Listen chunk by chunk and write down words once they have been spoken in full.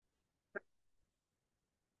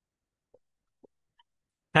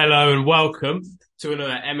Hello and welcome to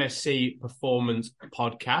another MSC Performance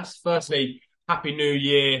Podcast. Firstly, Happy New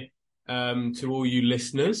Year to all you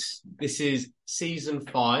listeners. This is Season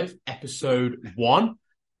 5, Episode 1.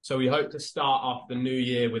 So we hope to start off the new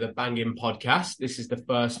year with a banging podcast. This is the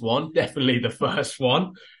first one, definitely the first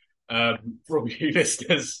one for all you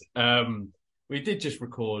listeners. We did just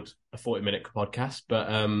record a 40-minute podcast, but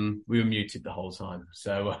we were muted the whole time.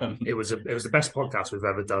 So it was the best podcast we've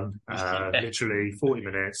ever done. Literally 40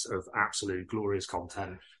 minutes of absolute glorious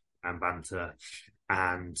content and banter,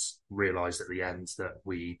 and realised at the end that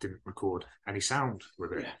we didn't record any sound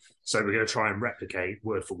with it. Yeah. So we're going to try and replicate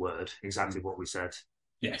word for word exactly what we said.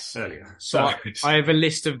 Yes. Earlier. So I have a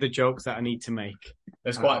list of the jokes that I need to make.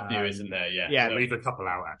 There's quite a few, isn't there? Yeah. Yeah. Leave a couple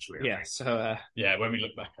out, actually. Yeah. So, when we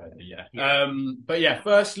look back at it, yeah. But yeah,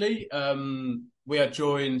 firstly, we are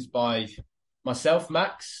joined by myself,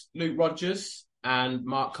 Max, Luke Rogers, and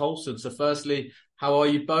Mark Colson. So firstly, how are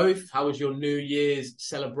you both? How was your New Year's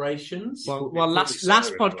celebrations? Well, last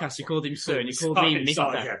podcast you called him Sir, and you called me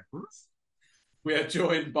Mister. We are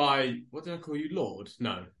joined by, what did I call you, Lord?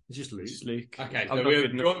 No. It's just Luke. Just Luke. Okay, so we're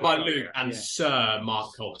joined by Luke and Sir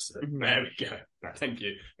Mark Colson. Mm-hmm. There we go. Thank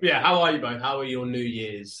you. But yeah, how are you both? How are your New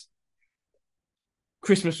Year's?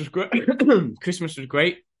 Christmas was great. Christmas was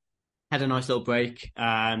great. Had a nice little break.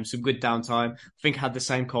 Some good downtime. I think I had the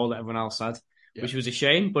same cold that everyone else had, which was a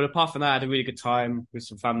shame. But apart from that, I had a really good time with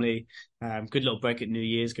some family. Good little break at New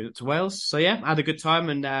Year's, going up to Wales. So yeah, I had a good time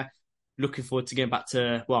and looking forward to getting back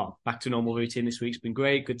to normal routine this week. It's been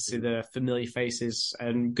great. Good to see the familiar faces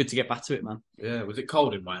and good to get back to it, man. Yeah. Was it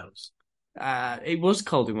cold in Wales? It was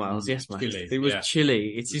cold in Wales, yes, man. It was chilly.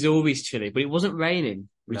 It is always chilly, but it wasn't raining,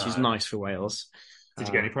 which is nice for Wales. Did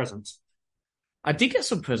you get any presents? I did get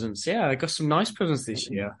some presents, yeah. I got some nice presents this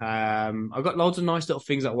year. I got loads of nice little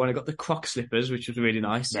things that I won. I got the Croc slippers, which was really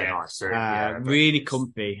nice. They're nice. Really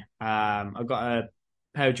comfy. I got a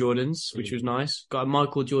pair of Jordans, which was nice. Got a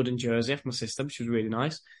Michael Jordan jersey for my sister, which was really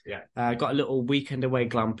nice. Yeah. Got a little weekend away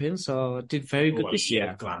glamping, so I did very good this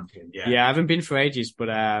year. Glamping, yeah. I haven't been for ages, but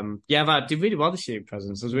I did really well this year in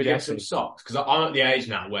presents. I was really happy. Some socks, because I'm at the age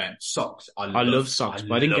now where socks. I love socks,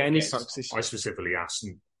 but I didn't get any socks this year. I specifically asked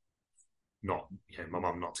my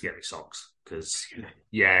mum not to get me socks because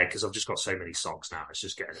I've just got so many socks now. It's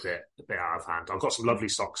just getting a bit out of hand. I've got some lovely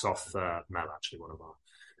socks off Mel, actually, one of our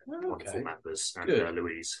wonderful members, and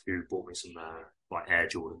Louise, who bought me some Air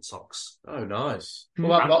Jordan socks. Oh, nice.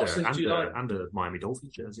 What about boxes? Do you like? And a Miami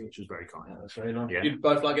Dolphins jersey, which was very kind. Yeah, that's very nice. Yeah. You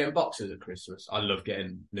both like getting boxes at Christmas? I love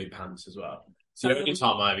getting new pants as well. It's the only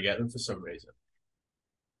time I ever get them for some reason.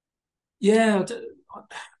 Yeah,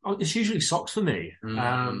 it's usually socks for me.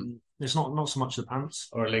 It's not so much the pants.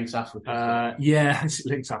 Or a Lynx Africa.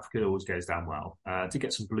 Lynx Africa always goes down well. To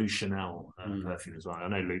get some blue Chanel perfume as well. I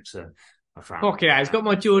know Luke's a fan. Okay, he's got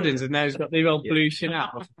my Jordans and now he's got the old blue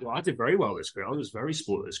Chanel. Well, I did very well this Christmas. I was very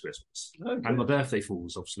spoiled this Christmas. Okay. And my birthday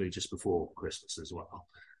falls obviously just before Christmas as well.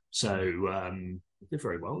 So I did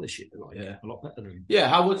very well this year. A lot better than. Yeah,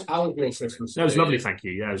 how was your Christmas? It was lovely, thank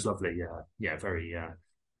you. Yeah, it was lovely. Very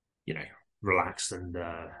relaxed and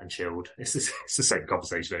chilled. It's the same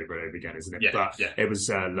conversation over and over again, isn't it? It was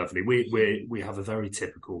lovely. We have a very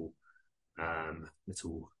typical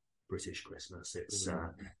little British Christmas. It's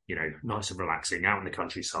nice and relaxing, out in the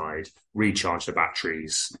countryside, recharge the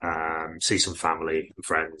batteries, see some family and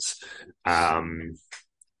friends,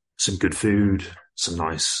 some good food, some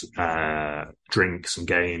nice drink, some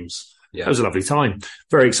games. Yeah. It was a lovely time.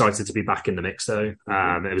 Very excited to be back in the mix though.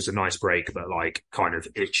 It was a nice break, but kind of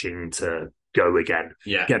itching to go again.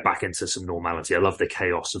 Yeah. Get back into some normality. I love the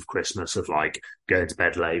chaos of Christmas, of going to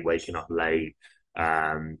bed late, waking up late,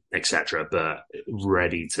 etc. But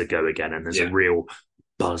ready to go again. And there's a real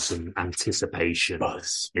buzz and anticipation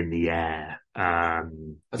in the air. I'll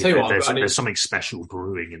tell you what, there's something special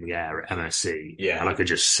brewing in the air at MSC. Yeah. And I could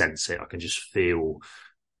just sense it. I can just feel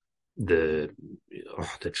the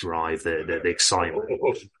drive, the excitement.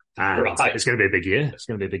 And it's going to be a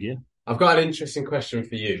big year. I've got an interesting question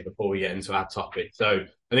for you before we get into our topic. So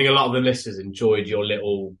I think a lot of the listeners enjoyed your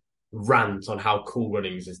little rant on how Cool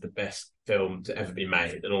Runnings is the best film to ever be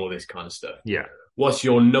made and all this kind of stuff. Yeah. What's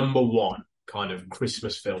your number one kind of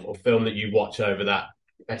Christmas film or film that you watch over that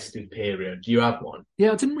festive period? Do you have one?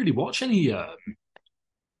 Yeah, I didn't really watch any.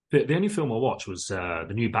 The only film I watched was the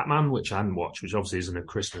new Batman, which I hadn't watched, which obviously isn't a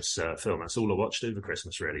Christmas film. That's all I watched over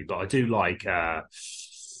Christmas, really. But I do like.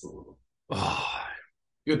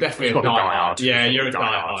 You're definitely a diehard. Yeah, you're a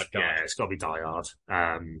diehard. Yeah, it's got to be Die Hard.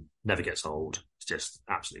 Never gets old. It's just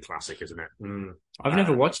absolutely classic, isn't it? I've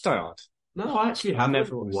never watched Die Hard. No, I actually have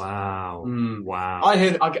never watched. Wow. Wow.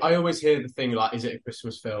 I always hear the thing is it a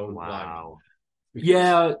Christmas film? Wow.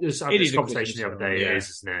 Yeah, this is a conversation the Christmas other day film,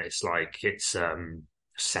 isn't it? It's like it's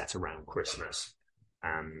set around Christmas,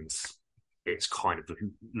 and it's kind of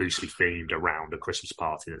loosely themed around a Christmas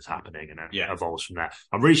party that's happening, and it evolves from there.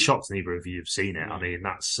 I'm really shocked neither of you have seen it. I mean,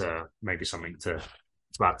 that's maybe something to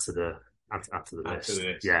add to the list.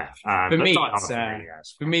 Yeah. For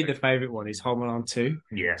me, the favourite one is Home Alone 2.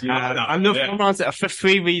 Yeah. I love Home Alone 2 for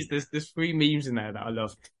 3 reasons. There's 3 memes in there that I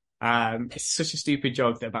love. It's such a stupid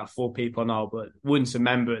joke that about 4 people know, but once a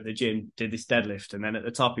member at the gym did this deadlift, and then at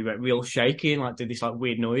the top he went real shaky and like did this like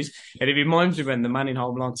weird noise, and it reminds me when the man in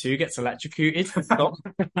Home Alone 2 gets electrocuted.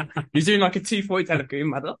 He's doing like a 240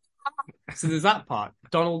 deadlift. So there's that part.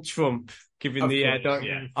 Donald Trump giving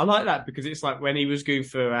I like that because it's like when he was going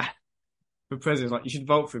for president, like you should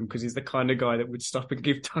vote for him because he's the kind of guy that would stop and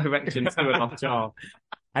give directions to an off job.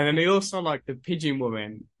 And then they also like the pigeon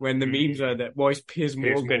woman when the memes are that why is Piers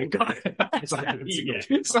Morgan got so I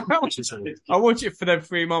watch it for them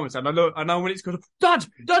 3 moments and I know when it's going to Dad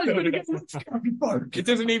is going to get it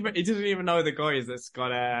doesn't even know the guy is that's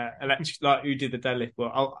got electric like who did the deadlift,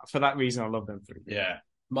 but for that reason I love them 3. Yeah.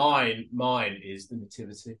 Mine is the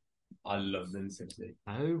Nativity. I love the Nativity.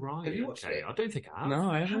 Oh, right. Have you watched it? I don't think I have. No,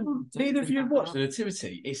 I haven't. Neither of you have watched the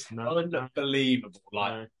Nativity. It's unbelievable.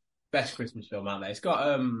 Like, best Christmas film out there. It's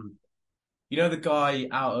got, you know, the guy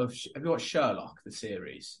out of... Have you watched Sherlock, the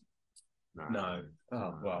series? No.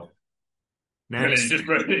 Oh, well. Next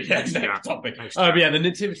topic. But yeah, the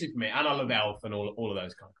Nativity for me. And I love Elf and all of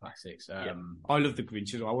those kind of classics. I love the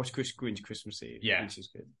Grinch as well. I watched Grinch Christmas Eve. Yeah. Which is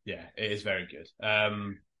good. Yeah, it is very good.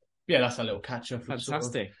 Yeah, that's our little catch-up. Fantastic.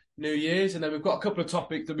 Sort of New Year's. And then we've got a couple of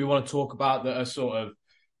topics that we want to talk about that are sort of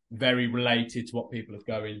very related to what people are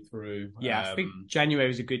going through. Yeah, I think January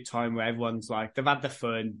is a good time where everyone's like, they've had their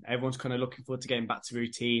fun. Everyone's kind of looking forward to getting back to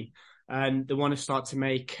routine. And they want to start to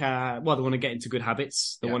make, they want to get into good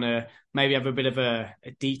habits. They want to maybe have a bit of a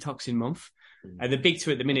detoxing month. And the big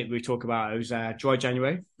 2 at the minute we talk about is Dry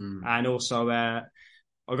January. And also,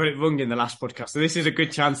 I got it wrong in the last podcast, so this is a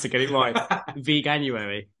good chance to get it right.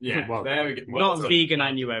 Veganuary. Yeah, well, there we go. Not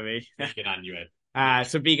Veganuary. Veganuary.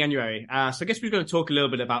 So Veganuary. So I guess we're going to talk a little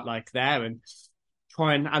bit about like there and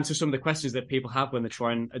try and answer some of the questions that people have when they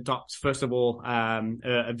try and adopt, first of all,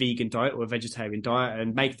 a vegan diet or a vegetarian diet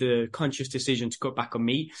and make the conscious decision to cut back on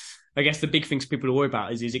meat. I guess the big things people worry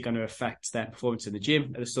about is it going to affect their performance in the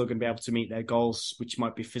gym? Are they still going to be able to meet their goals, which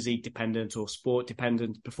might be physique dependent or sport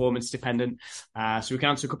dependent, performance dependent? So we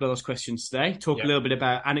can answer a couple of those questions today, talk a little bit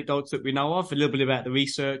about anecdotes that we know of, a little bit about the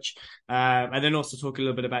research, and then also talk a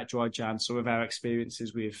little bit about Dry Jan, some of our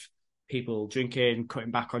experiences with people drinking,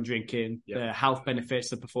 cutting back on drinking, the health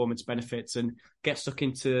benefits, the performance benefits, and get stuck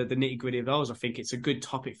into the nitty gritty of those. I think it's a good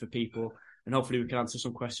topic for people. And hopefully we can answer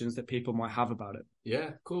some questions that people might have about it. Yeah,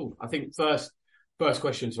 cool. I think first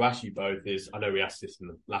question to ask you both is, I know we asked this in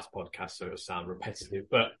the last podcast, so it'll sound repetitive,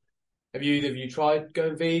 but have you tried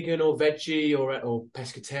going vegan or veggie or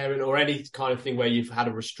pescatarian or any kind of thing where you've had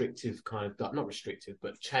a restrictive kind of, not restrictive,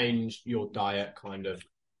 but changed your diet kind of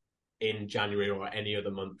in January or any other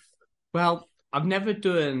month? Well, I've never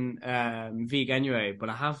done Veganuary, but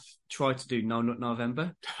I have tried to do No Nut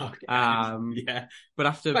November. Okay. But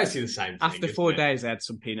after basically the same thing, after 4 days, I had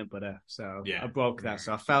some peanut butter, so I broke that.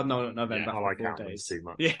 So I failed No Nut November after 4 days. Too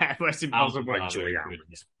much. Yeah, it's impossible.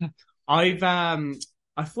 I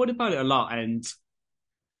I've thought about it a lot, and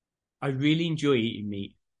I really enjoy eating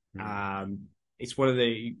meat. It's one of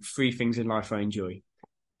the 3 things in life I enjoy.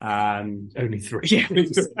 Only 3. Yeah,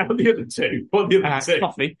 the other 2. What the other 2?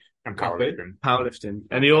 Coffee. And powerlifting.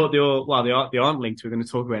 And they aren't linked. We're going to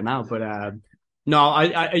talk about it now, but no,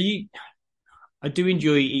 I do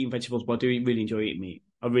enjoy eating vegetables, but I do really enjoy eating meat.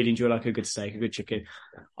 I really enjoy like a good steak, a good chicken.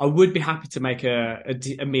 I would be happy to make a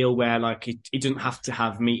meal where like it doesn't have to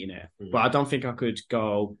have meat in it, but I don't think I could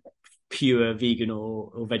go pure vegan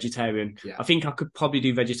or vegetarian. I think I could probably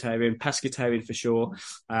do vegetarian, pescatarian for sure.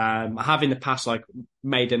 I have in the past like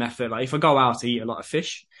made an effort. Like if I go out, I eat a lot of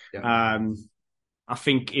fish. I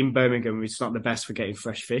think in Birmingham, it's not the best for getting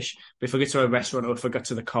fresh fish. But if I go to a restaurant or if I go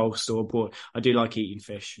to the coast or abroad, I do like eating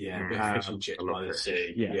fish. Yeah, fish and chips by the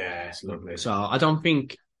sea. Yeah, it's lovely. So I don't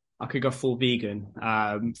think I could go full vegan.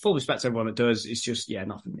 Full respect to everyone that does. It's just,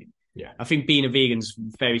 not for me. Yeah. I think being a vegan's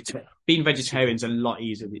being vegetarian's a lot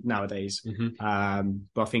easier nowadays. But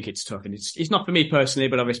I think it's tough, and it's not for me personally,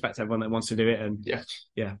 but I respect everyone that wants to do it. And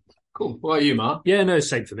yeah. Cool. What are you, Mark? Yeah, no,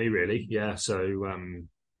 same for me, really. Yeah. So,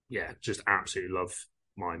 just absolutely love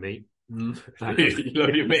my meat. You love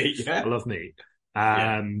your meat, yeah? I love meat.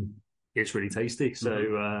 It's really tasty.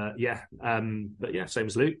 So, but yeah, same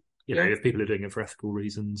as Luke. You know, if people are doing it for ethical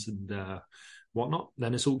reasons and whatnot,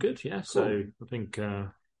 then it's all good. Yeah. Cool. So I think,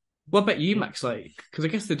 What about you, Max? Like, because I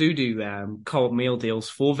guess they do cold meal deals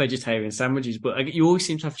for vegetarian sandwiches, but you always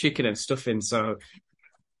seem to have chicken and stuffing. So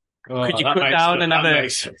could you put down and have that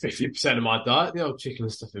makes 50% of my diet, the old chicken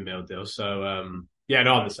and stuffing meal deal. So yeah,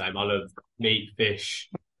 no, I'm the same. I love meat, fish.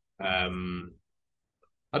 I'd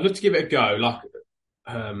love to give it a go. Like,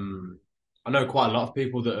 I know quite a lot of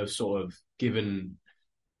people that have sort of given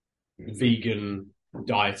vegan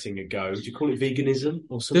dieting a go. Would you call it veganism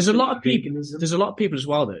or something? There's a lot of people as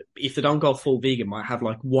well that if they don't go full vegan might have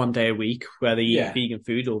like one day a week where they eat vegan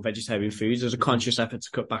food or vegetarian foods. There's a conscious effort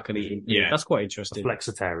to cut back on eating. Yeah, that's quite interesting.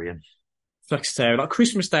 Flexitarian. Like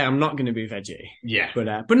Christmas Day, I'm not going to be veggie. Yeah,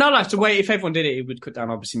 but no, like the way if everyone did it, it would cut down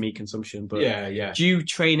obviously meat consumption. But yeah. Do you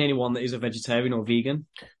train anyone that is a vegetarian or vegan?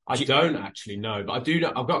 I don't actually know, but I do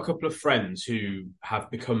know. I've got a couple of friends who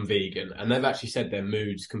have become vegan, and they've actually said their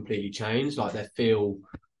moods completely changed. Like they feel,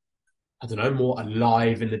 I don't know, more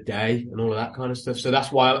alive in the day and all of that kind of stuff. So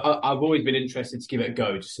that's why I've always been interested to give it a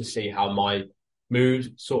go, just to see how my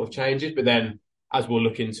mood sort of changes. But then, as we'll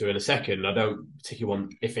look into in a second, I don't particularly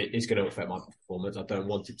want, if it is going to affect my performance, I don't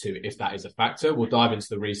want it to, if that is a factor. We'll dive into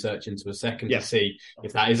the research into a second to see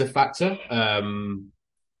if that is a factor.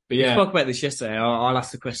 But yeah. We spoke about this yesterday. I'll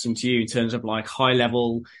ask the question to you in terms of like high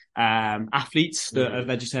level athletes that are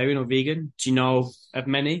vegetarian or vegan. Do you know of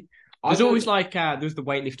many? There's always like there was the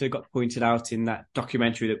weightlifter that got pointed out in that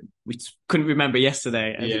documentary that we couldn't remember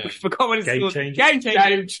yesterday. We forgot what it's called. Game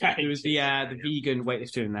changer. It was the vegan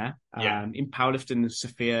weightlifter in there. In powerlifting,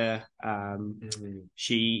 Sophia,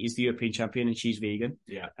 she is the European champion and she's vegan.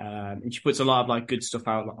 And she puts a lot of like good stuff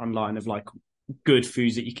out online of like good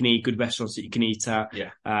foods that you can eat, good restaurants that you can eat at.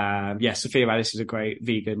 Sophia Alice is a great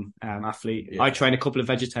vegan athlete. I train a couple of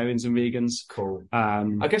vegetarians and vegans. Cool.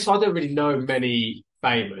 I guess I don't really know many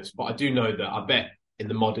famous, but I do know that I bet in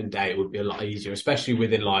the modern day it would be a lot easier, especially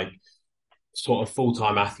within like sort of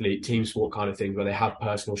full-time athlete team sport kind of thing where they have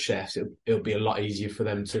personal chefs. It'll be a lot easier for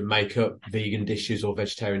them to make up vegan dishes or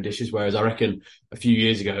vegetarian dishes, whereas I reckon a few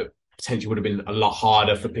years ago potentially would have been a lot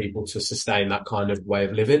harder for people to sustain that kind of way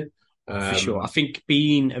of living. For sure. I think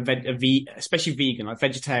being especially vegan, like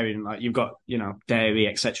vegetarian, like you've got, dairy,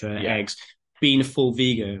 etc., eggs. Being a full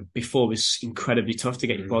vegan before was incredibly tough to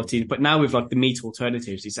get your protein, but now with like the meat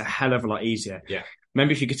alternatives, it's a hell of a lot easier. Yeah.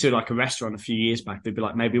 Remember if you go to like a restaurant a few years back, there'd be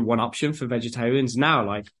like maybe one option for vegetarians. Now,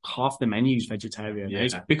 like half the menu's vegetarian. Yeah.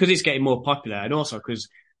 It's because it's getting more popular, and also because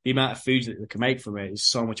the amount of foods that they can make from it is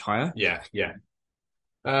so much higher. Yeah.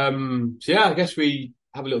 I guess we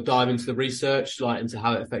have a little dive into the research, like into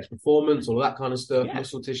how it affects performance, all of that kind of stuff,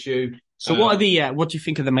 muscle tissue. So what do you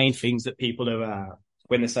think are the main things that people are,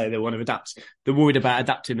 when they say they want to adapt, they're worried about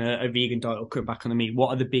adapting a vegan diet or cut back on the meat? What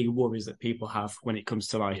are the big worries that people have when it comes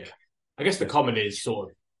to like... I guess the common is sort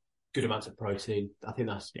of good amounts of protein. I think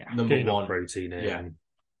that's number one. Protein in,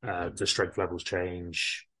 the strength levels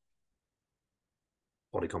change,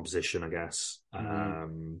 body composition, I guess.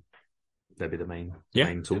 They'd be the main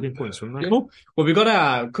talking points from that. Cool. Well, we've got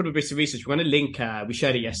a couple of bits of research. We're going to link, we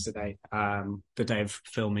shared it yesterday, the day of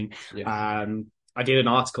filming. I did an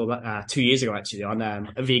article 2 years ago actually on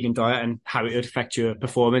a vegan diet and how it would affect your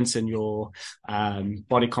performance and your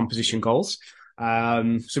body composition goals.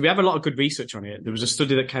 So we have a lot of good research on it. There was a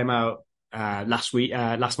study that came out last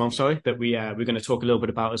month, that we're going to talk a little bit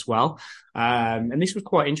about as well. And this was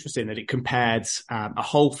quite interesting that it compared a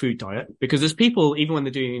whole food diet, because there's people, even when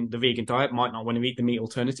they're doing the vegan diet, might not want to eat the meat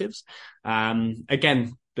alternatives.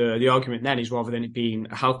 Again, the argument then is rather than it being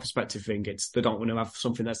a health perspective thing, it's they don't want to have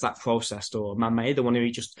something that's that processed or man-made. They want to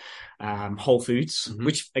eat just whole foods,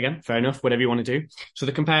 which again, fair enough, whatever you want to do. So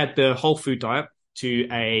they compared the whole food diet to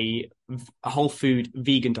a whole food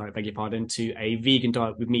vegan diet, to a vegan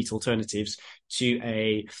diet with meat alternatives, to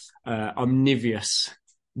a omnivorous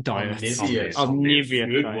diet.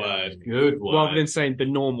 Omnivorous. Good word. Rather than saying the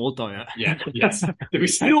normal diet. Yeah. Yes.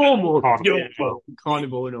 Normal.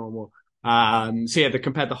 Carnivore normal. They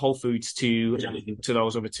compared the whole foods to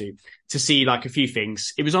those other two to see like a few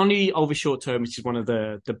things. It was only over short term, which is one of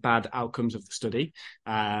the bad outcomes of the study.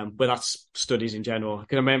 But that's studies in general.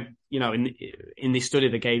 Because I mean, in this study,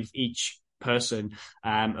 they gave each person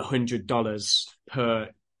 $100 per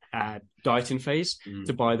dieting phase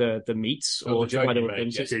to buy the meats or to buy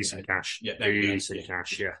the decent cash. Decent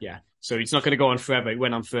cash. Yeah. So it's not going to go on forever. It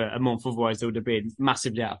went on for a month, otherwise they would have been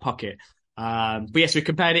massively out of pocket. But yes, we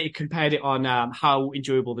compared it. It compared it on how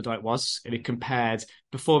enjoyable the diet was, and it compared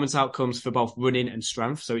performance outcomes for both running and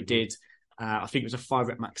strength. So it did, I think it was a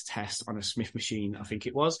 5-rep max test on a Smith machine, I think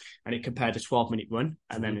it was, and it compared a 12-minute run,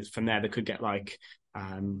 and then from there they could get like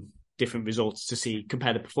different results to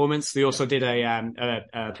compare the performance. They also did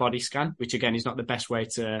a body scan, which again is not the best way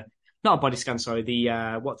to not a body scan, sorry, the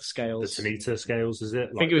scales? The Tanita scales, is it?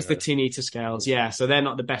 I think it was the Tanita scales, yeah. So they're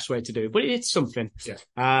not the best way to do it, but it's something.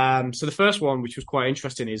 Yeah. So the first one, which was quite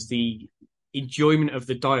interesting, is the enjoyment of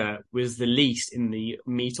the diet was the least in the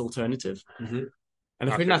meat alternative. Mm-hmm. And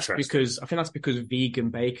I think that's because vegan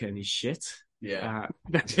bacon is shit. Yeah.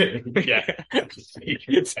 Yeah.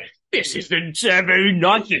 This isn't very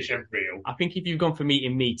nice. Real. I think if you've gone from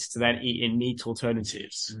eating meat to then eating meat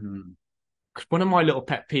alternatives, one of my little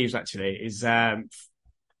pet peeves actually is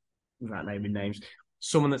without naming names,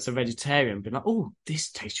 someone that's a vegetarian being like, "Oh, this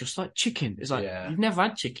tastes just like chicken." It's like, you've never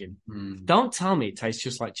had chicken. Don't tell me it tastes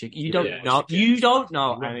just like chicken. You don't know. You don't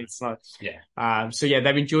know. And it's like, so yeah,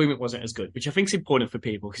 their enjoyment wasn't as good, which I think is important for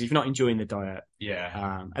people because if you're not enjoying the diet,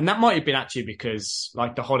 and that might have been actually because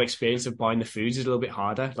like the whole experience of buying the foods is a little bit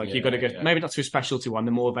harder. Like you've got to go, maybe not to a specialty one.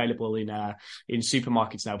 They're more available in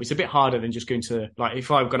supermarkets now, but it's a bit harder than just going to like if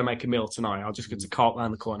I've got to make a meal tonight, I'll just go to Cart around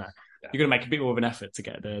the corner. You're going to make a bit more of an effort to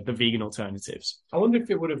get the vegan alternatives. I wonder if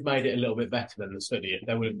it would have made it a little bit better than the study if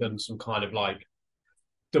they would have done some kind of like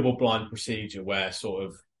double-blind procedure where sort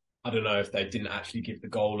of, I don't know if they didn't actually give the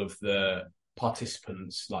goal of the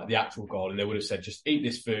participants, like the actual goal, and they would have said, just eat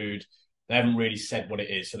this food. They haven't really said what it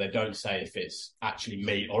is, so they don't say if it's actually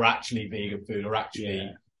meat or actually vegan food or actually...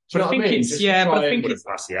 Yeah. But I think it's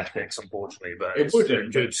that's the ethics, unfortunately. But it would have,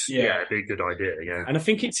 it'd be a good idea. Yeah, and I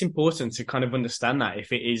think it's important to kind of understand that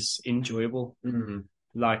if it is enjoyable,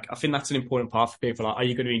 like I think that's an important part for people. Like, are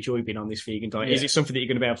you going to enjoy being on this vegan diet? Is it something that you're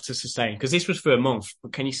going to be able to sustain? Because this was for a month,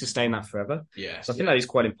 but can you sustain that forever? Yeah, so I think that is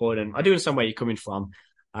quite important. I do understand where you're coming from.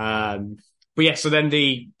 But yeah, so then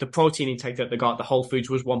the protein intake that they got, the whole foods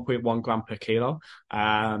was 1.1 gram per kilo.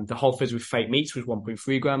 The whole foods with fake meats was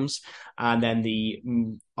 1.3 grams. And then the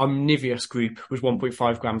omnivorous group was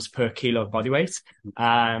 1.5 grams per kilo of body weight.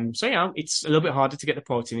 So yeah, it's a little bit harder to get the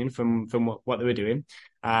protein in from what they were doing.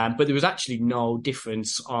 But there was actually no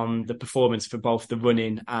difference on the performance for both the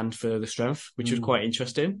running and for the strength, which was quite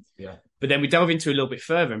interesting. Yeah. But then we delve into it a little bit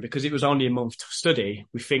further, and because it was only a month to study,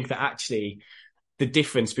 we think that actually the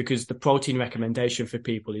difference, because the protein recommendation for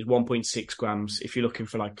people is 1.6 grams if you're looking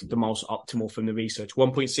for like the most optimal from the research,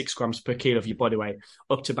 1.6 grams per kilo of your body weight,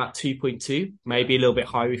 up to about 2.2, maybe a little bit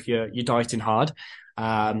higher if you're dieting hard.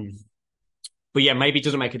 But yeah, maybe it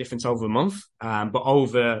doesn't make a difference over a month, but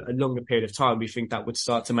over a longer period of time, we think that would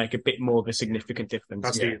start to make a bit more of a significant difference.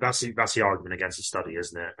 That's the argument against a study,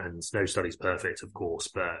 isn't it? And no study's perfect, of course,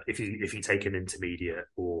 but if you take an intermediate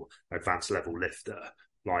or advanced level lifter,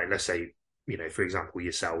 like let's say, you know, for example,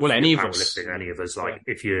 yourself, any of us, like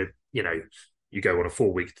if you go on a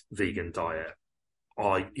 4-week vegan diet,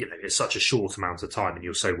 it's such a short amount of time and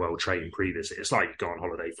you're so well trained previously. It's like you go on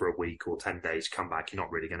holiday for a week or 10 days, come back, you're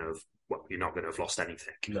not going to have lost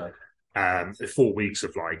anything. No. 4 weeks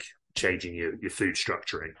of like changing your food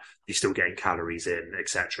structuring, you're still getting calories in,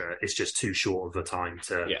 etc. It's just too short of a time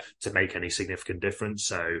to make any significut difference.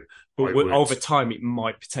 So over time, it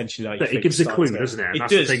might potentially it gives a clue, doesn't it? And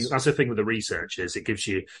that's the thing with the research is it gives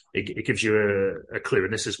you a clue.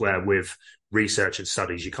 And this is where with research and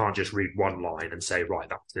studies, you can't just read one line and say, right,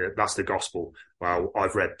 that's the gospel. Well,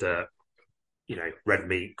 I've read that, you know, red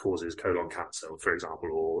meat causes colon cancer, for example,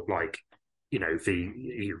 or like, you know,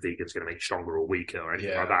 eating vegan's going to make you stronger or weaker or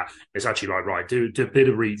anything like that. It's actually like, right, do a bit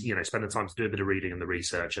of spend the time to do a bit of reading and the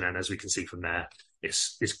research. And then as we can see from there,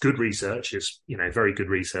 it's good research. It's, you know, very good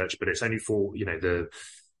research, but it's only for, you know, the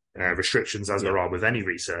restrictions as there are with any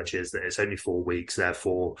research is that it's only 4 weeks.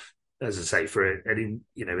 Therefore, as I say, for any,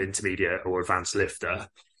 you know, intermediate or advanced lifter,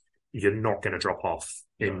 you're not going to drop off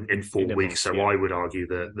in 4 weeks. So I would argue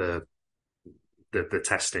that the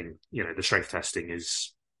testing, you know, the strength testing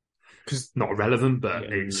is not relevant, but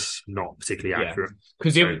it's not particularly accurate.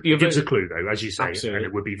 Because it gives a clue, though, as you say, and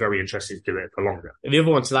it would be very interesting to do it for longer. And the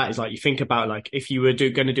other one to that is like you think about like if you were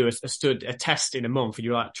going to do a test in a month and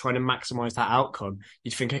you're like trying to maximize that outcome,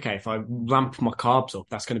 you'd think, okay, if I ramp my carbs up,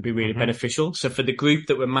 that's going to be really beneficial. So for the group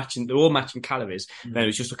that they're all matching calories, then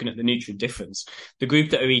it's just looking at the nutrient difference. The group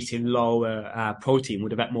that are eating lower protein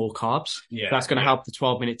would have had more carbs. Yeah, that's going to help the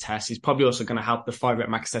 12-minute test. It's probably also going to help the 5-rep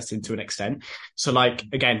max testing to an extent. So like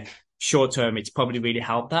again, short term, it's probably really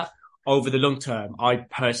helped that. Over the long term, I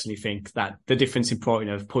personally think that the difference in protein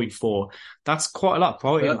of 0.4, that's quite a lot of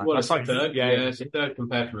protein. Well, it's like third. Yeah, it's a third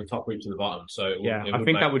compared from the top group to the bottom. So I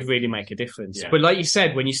think that would really make a difference. Yeah. But like you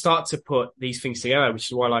said, when you start to put these things together, which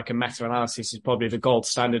is why like a meta-analysis is probably the gold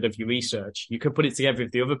standard of your research, you could put it together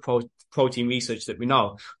with the other protein research that we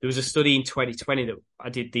know. There was a study in 2020 that I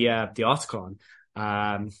did the article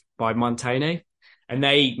on by Montaigne. and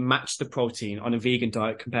they matched the protein on a vegan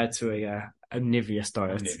diet compared to a omnivorous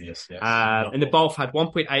diet. Omnivorous, yes. And they both had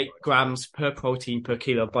 1.8 grams per protein per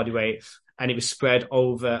kilo of body weight, and it was spread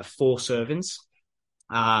over 4 servings.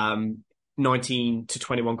 19 to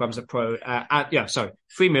 21 grams of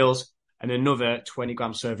 3 meals and another 20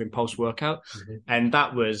 gram serving post-workout. Mm-hmm. And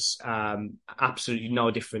that was absolutely no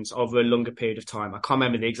difference over a longer period of time. I can't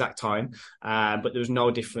remember the exact time, but there was no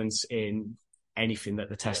difference in anything that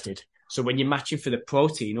they tested. So when you're matching for the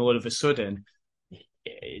protein, all of a sudden,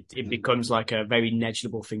 it becomes like a very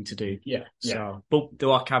negligible thing to do. Yeah. So, but there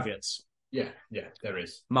are caveats. Yeah, there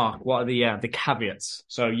is. Mark, what are the caveats?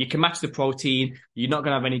 So you can match the protein. You're not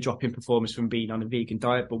going to have any drop in performance from being on a vegan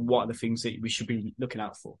diet, but what are the things that we should be looking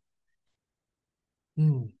out for?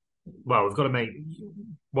 Well, we've got to make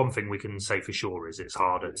one thing we can say for sure is it's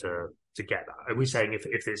harder to get that. Are we saying if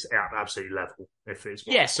it's at absolute level?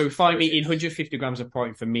 So if I'm eating 150 grams of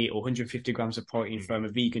protein from meat or 150 grams of protein from a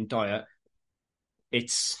vegan diet,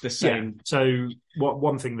 it's the same. Yeah. So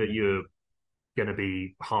one thing that you're going to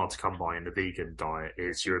be hard to come by in the vegan diet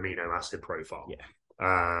is your amino acid profile.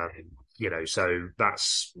 So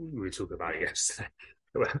that's we were talking about it yesterday.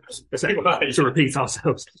 To repeat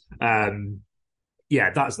ourselves.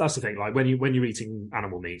 That's the thing. Like when you're eating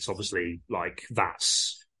animal meats, obviously, like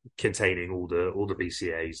that's containing all the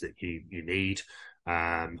BCAAs that you need.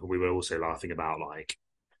 We were also laughing about like,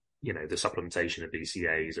 the supplementation of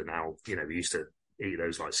BCAAs and how, we used to eat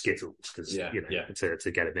those like Skittles because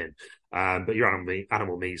to get them in. But your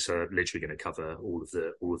animal meats are literally going to cover all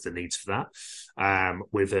of the needs for that.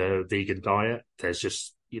 With a vegan diet, there's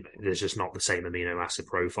just not the same amino acid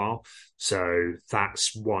profile. So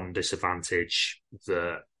that's one disadvantage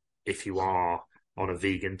that if you are on a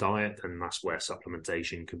vegan diet, then that's where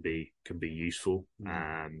supplementation can be useful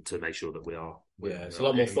to make sure that we are. It's a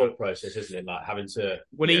lot more thought process, isn't it? Like having to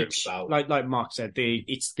like Mark said,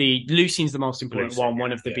 leucine's the most important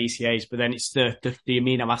one of the BCAAs, but then it's the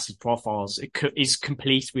amino acid profiles. It is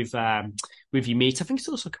complete with your meat. I think it's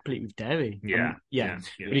also complete with dairy. But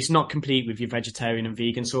it's not complete with your vegetarian and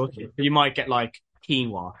vegan source. You might get like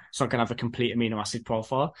quinoa, it's not going to have a complete amino acid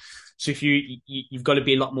profile. So if you've got to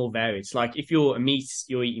be a lot more varied. It's like if you're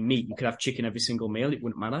eating meat, you could have chicken every single meal. It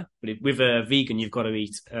wouldn't matter. But with a vegan, you've got to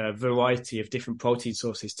eat a variety of different protein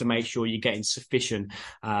sources to make sure you're getting sufficient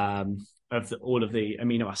of all of the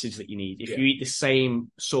amino acids that you need. If you eat the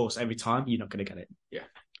same source every time, you're not going to get it. Yeah.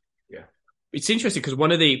 It's interesting because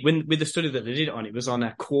with the study that they did on, it was on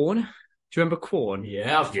corn. Do you remember corn?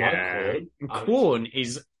 Yeah, I've tried corn. Corn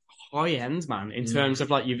is high end, man, in terms of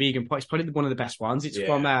like your vegan pot. It's probably one of the best ones. It's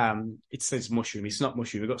from it says mushroom. It's not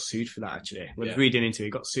mushroom. We got sued for that actually. We're reading into it.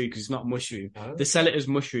 Got sued because it's not mushroom. They sell it as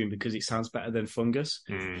mushroom because it sounds better than fungus.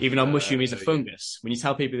 Even though mushroom is a fungus. When you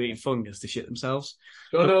tell people they're eating fungus, they shit themselves.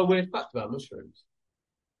 Do you want to know a weird fact about mushrooms?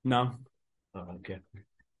 No. Oh, okay.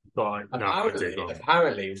 But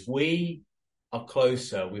apparently we are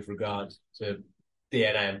closer with regard to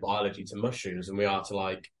DNA and biology to mushrooms than we are to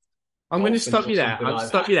like. I'm going to stop you there. I'll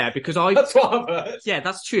stop you there because That's what I've heard. Yeah,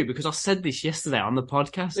 that's true because I said this yesterday on the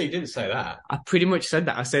podcast. No, you didn't say that. I pretty much said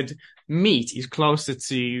that. I said meat is closer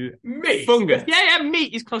to meat. Fungus. Yeah,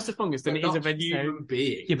 meat is closer to fungus than it is a vegetarian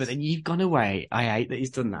being. Yeah, but then you've gone away. I hate that he's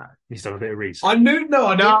done that. He's done a bit of research. I knew.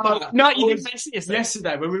 No, you didn't mention it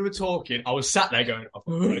yesterday when we were talking. I was sat there going, "I've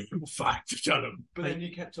got a fact to tell him," but then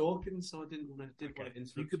you kept talking, so I didn't want to interrupt.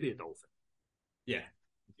 You could be a dolphin. Yeah.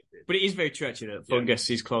 But it is very true actually that fungus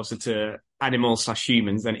is closer to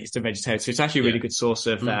animals/humans than it is to vegetarians. So it's actually a really good source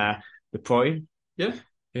of the protein.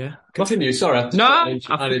 Yeah. Continue. Sorry.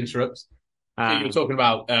 I'd interrupt. You were talking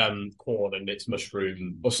about corn and its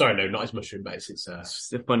mushroom. Or sorry, no, not its mushroom base. It's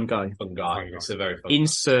the fungi. It's a very fun.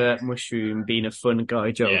 Insert mushroom being a fun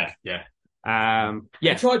guy joke. Yeah. Have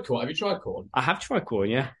you tried corn? Have you tried corn? I have tried corn.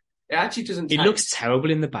 Yeah. It actually doesn't. It looks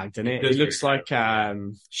terrible in the bag, doesn't it? It looks like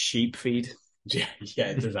sheep feed. Yeah,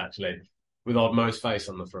 it does actually. With old Mo's face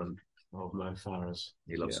on the front. Old Mo Farah's.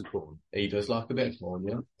 He loves the corn. He does like a bit of corn,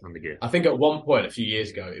 yeah. And the gift. I think at one point, a few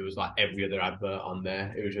years ago, it was like every other advert on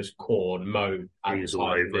there. It was just corn, Mo. He was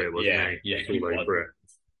all over it, wasn't he? Yeah, he was all over it.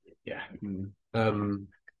 Yeah.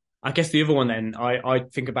 I guess the other one then I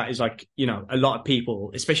think about is like, a lot of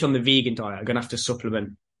people, especially on the vegan diet, are going to have to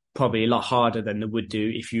supplement probably a lot harder than they would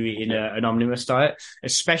do if you eat in an omnivorous diet,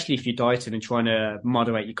 especially if you're dieting and trying to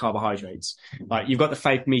moderate your carbohydrates. Like you've got the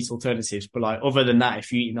fake meat alternatives, but like other than that,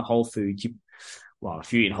 if you're eating a whole food, if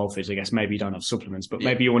you're eating whole foods, I guess maybe you don't have supplements, but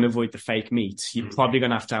maybe you want to avoid the fake meat. You're probably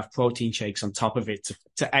going to have protein shakes on top of it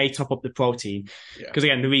to top up the protein. Because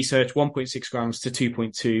again, the research, 1.6 grams to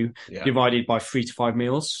 2.2 divided by 3 to 5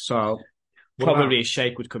 meals. So probably a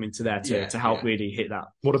shake would come into there to help really hit that.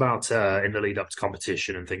 What about in the lead up to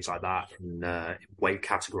competition and things like that, and weight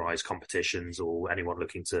categorized competitions, or anyone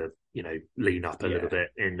looking to lean up a little bit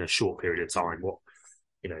in a short period of time?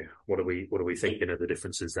 What are we thinking of the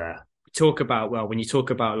differences there? When you talk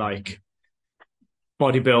about like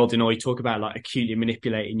bodybuilding, or you talk about like acutely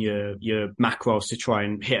manipulating your macros to try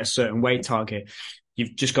and hit a certain weight target,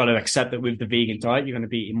 you've just got to accept that with the vegan diet, you're going to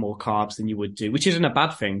be eating more carbs than you would do, which isn't a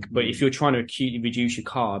bad thing. But if you're trying to acutely reduce your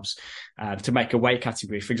carbs to make a weight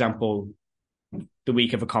category, for example, the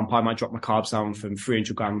week of a comp, I might drop my carbs down from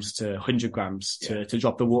 300 grams to 100 grams to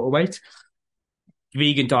drop the water weight.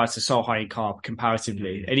 Vegan diets are so high in carb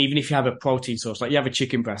comparatively. And even if you have a protein source, like you have a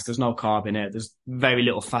chicken breast, there's no carb in it. There's very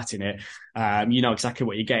little fat in it. You know exactly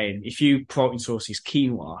what you're getting. If you protein source is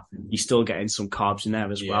quinoa, you're still getting some carbs in there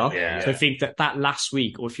as well. So I think that last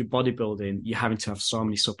week, or if you're bodybuilding, you're having to have so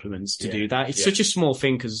many supplements to do that. It's such a small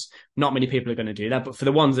thing because not many people are going to do that. But for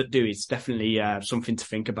the ones that do, it's definitely something to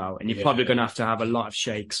think about. And you're probably going to have a lot of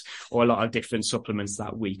shakes or a lot of different supplements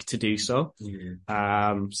that week to do so. So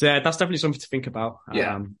that's definitely something to think about.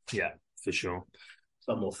 For sure.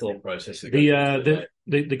 Some more thought process. The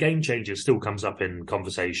game changer still comes up in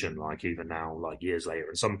conversation, like even now, like years later,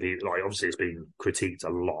 and some people, like obviously it's been critiqued a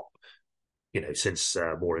lot, since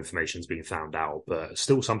more information's been found out, but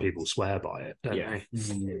still some people swear by it, don't they?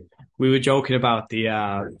 We were joking about the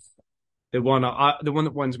one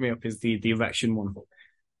that winds me up is the erection one.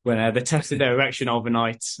 When they tested their erection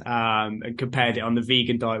overnight and compared it on the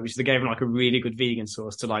vegan diet, which they gave them like a really good vegan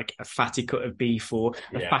source to like a fatty cut of beef or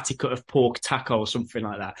a fatty cut of pork taco or something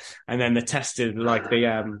like that. And then they tested, like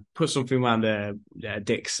they put something around their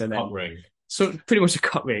dicks and then cock ring. So pretty much a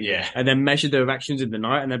cock ring. Yeah. And then measured their erections in the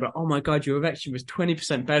night, and they're like, oh my God, your erection was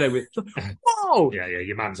 20% better with, whoa! Yeah,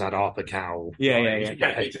 your man's had half a cow. Yeah.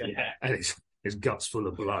 And his gut's full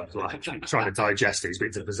of blood, like trying to digest it. He's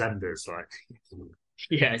been to Fazenders, like...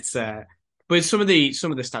 Yeah, it's but some of the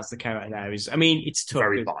stats that came out there is, I mean, it's tough.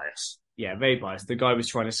 Very biased. Yeah, very biased. The guy was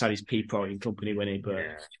trying to sell his pea protein company when he, but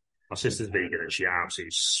my sister's vegan and she absolutely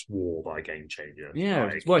swore by Game Changer.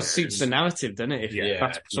 Yeah, well, it suits the narrative, doesn't it? If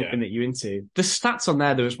that's something that you're into. The stats on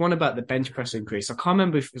there was one about the bench press increase. I can't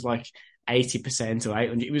remember if it was like 80% or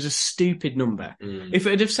 800. It was a stupid number. If it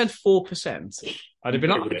had have said 4%, I'd have been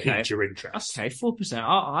like, okay, piqued your interest. Okay, 4%.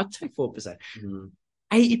 I'd take 4%.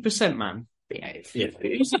 80%, man.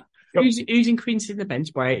 Who's increasing the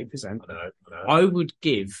bench by 80%? I know. I would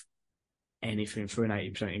give anything for an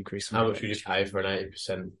 80% increase. How much would you pay for an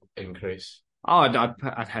 80% increase? Oh,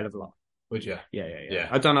 I'd hell of a lot. Would you? Yeah.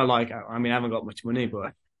 I don't know, like, I mean, I haven't got much money,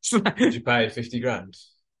 but... Would you pay 50 grand?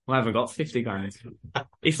 I haven't got 50 grand.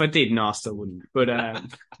 If I did, no, I still wouldn't. But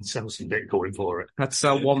sell some Bitcoin for it. I'd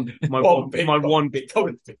sell one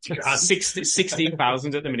Bitcoin.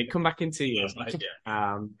 16,000 at the minute. Come back in 2 years.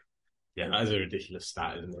 Yeah, that is a ridiculous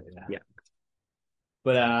stat, isn't it? Yeah.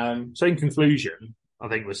 But so in conclusion, I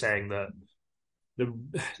think we're saying that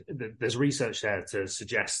there's research there to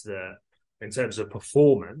suggest that in terms of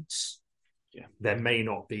performance, there may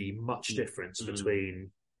not be much difference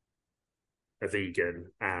between a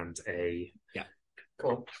vegan and a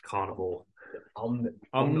carnivore,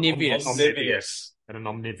 omnivorous, and an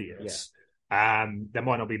omnivorous. There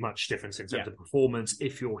might not be much difference in terms of performance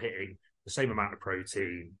if you're hitting the same amount of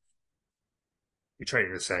protein. You're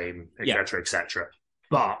training the same, etc.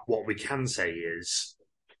 But what we can say is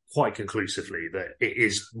quite conclusively that it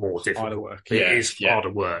is more difficult. It is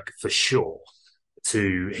harder work for sure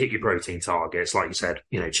to hit your protein targets. Like you said,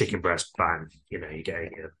 chicken breast, bang, you're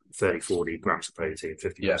getting 30, 40 grams of protein,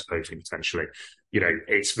 50 grams of protein potentially.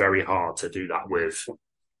 It's very hard to do that with,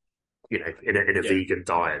 in a vegan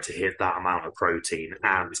diet, to hit that amount of protein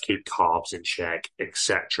and keep carbs in check,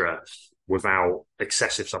 etc. without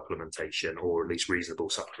excessive supplementation, or at least reasonable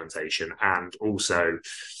supplementation, and also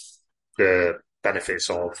the benefits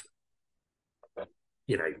of,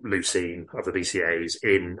 leucine, other BCAAs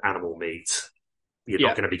in animal meat. You're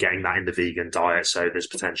not going to be getting that in the vegan diet, so there's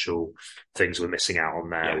potential things we're missing out on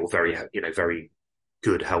there, or very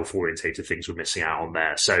good health orientated things we're missing out on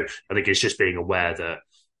there. So I think it's just being aware that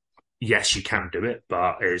yes, you can do it,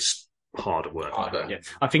 but it's harder work.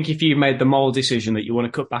 I think if you made the moral decision that you want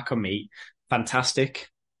to cut back on meat, fantastic.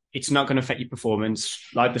 It's not going to affect your performance.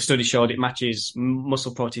 Like the study showed, it matches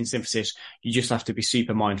muscle protein synthesis. You just have to be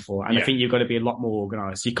super mindful. And I think you've got to be a lot more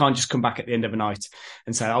organised. You can't just come back at the end of a night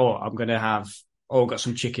and say, oh, I'm going to have oh, I've got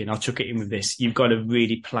some chicken, I'll chuck it in with this. You've got to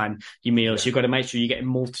really plan your meals. You've got to make sure you get a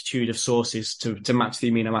multitude of sources to match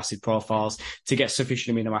the amino acid profiles, to get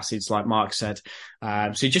sufficient amino acids, like Mark said.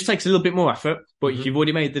 So it just takes a little bit more effort, but you've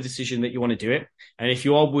already made the decision that you want to do it. And if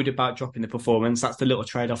you are worried about dropping the performance, that's the little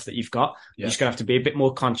trade-off that you've got. You're just going to have to be a bit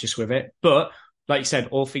more conscious with it. But like you said,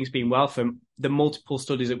 all things being well, from the multiple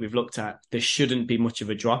studies that we've looked at, there shouldn't be much of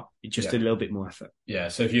a drop. It's just a little bit more effort. Yeah.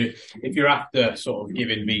 So if you're after sort of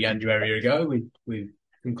giving Veganuary a go, we've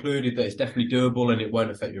concluded that it's definitely doable and it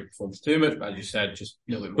won't affect your performance too much. But as you said, just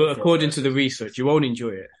a little bit more. But according to the research, you won't enjoy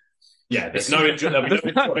it. Yeah, there's no enjoyment.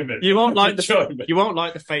 You won't like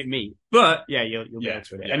the fake meat, but yeah, you'll be able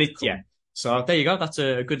to it. And it's So there you go. That's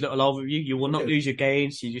a good little overview. You will not lose your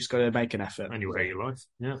gains. You just got to make an effort. And you'll hate your life.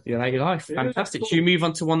 Yeah. You'll hate your life. Fantastic. Should we move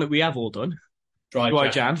on to one that we have all done? Dry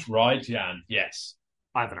Jan. Dry Jan. Yes.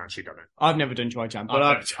 I haven't actually done it. I've never done Dry Jan,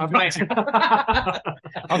 but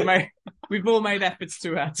we've all made efforts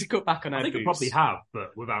to cut back on our booze. I probably have,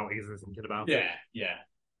 but without even thinking about it. Yeah.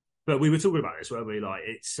 But we were talking about this, weren't we? Like,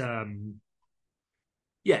 it's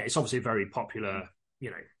it's obviously a very popular,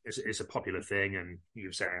 it's a popular thing, and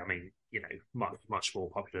you say, I mean, much more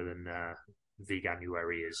popular than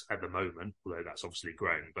Veganuary is at the moment, although that's obviously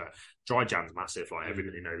grown. But Dry Jan's massive. Like,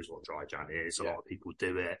 everybody knows what Dry Jan is. A lot of people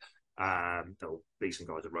do it. There'll be some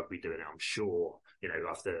guys at rugby doing it, I'm sure.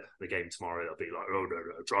 After the game tomorrow, they'll be like, oh, no,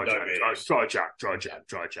 Dry Jan.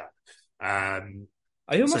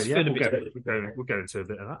 I almost feel a bit... We'll go into a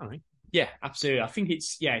bit of that, I think. Yeah, absolutely. I think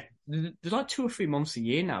it's, there's like 2 or 3 months a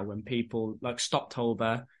year now when people, like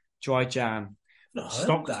Stoptober, Dry Jan. No,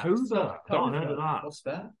 Stoptober? Can't heard of that. What's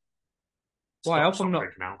that? Why else I'm not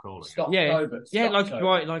drinking alcohol? Like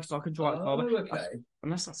a dry October. Okay.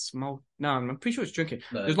 Unless that's small. No, I'm pretty sure it's drinking.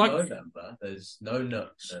 No, there's November. There's no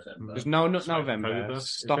nuts. There's no nut November.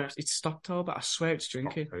 It's Stoptober. I swear it's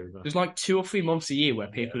drinking. There's like 2 or 3 months a year where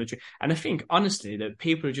people are drinking, and I think honestly that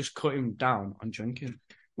people are just cutting down on drinking.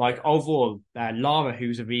 Like overall, Lara,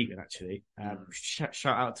 who's a vegan, actually, shout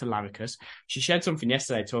out to Laricus. She shared something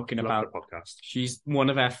yesterday talking about the podcast. She's one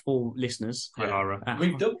of our full listeners. Hi, Lara.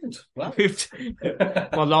 We've doubled. Wow.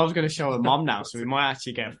 Well, Lara's going to show her mom now, so we might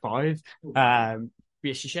actually get 5.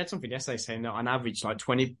 She shared something yesterday saying that on average, like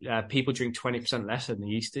 20 people drink 20% less than they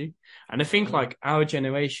used to. And I think like our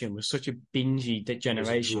generation was such a bingy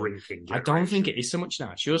generation. I don't think it is so much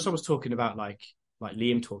now. She also was talking about like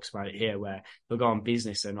Liam talks about it here, where they'll go on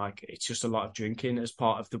business and like it's just a lot of drinking as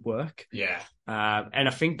part of the work. Yeah. And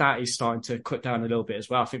I think that is starting to cut down a little bit as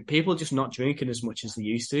well. I think people are just not drinking as much as they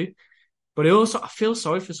used to. But I feel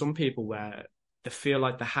sorry for some people where they feel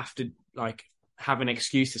like they have to like have an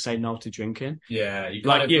excuse to say no to drinking. Yeah, you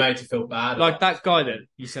kind of made to feel bad. Like that guy that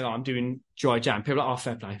you said, I'm doing Dry Jan. People are like, oh,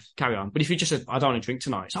 fair play, carry on. But if you just said, I don't want to drink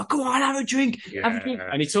tonight, it's like, go on, have a drink. Have a drink.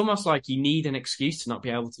 And it's almost like you need an excuse to not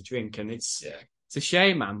be able to drink. And it's a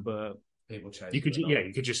shame, man, but people change. You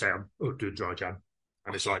could just say, I'm doing Dry Jan.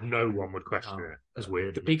 And it's like, no one would question it. That's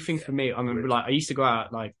weird. The big thing for me, I remember, like, I used to go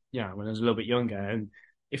out, like, when I was a little bit younger, and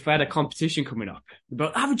if I had a competition coming up,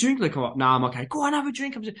 but have a drink, they come up, nah, I'm okay, go on, have a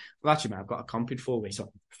drink. Well, actually, man, I've got a comp in 4 weeks,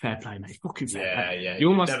 so fair play, mate, fucking fair play. Yeah. You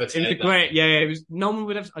almost, it's a great, it was, no one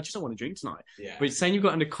would have, I just don't want to drink tonight. Yeah. But saying you've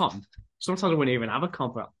got under comp, sometimes I wouldn't even have a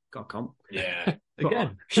comp, but I've got a comp. Yeah.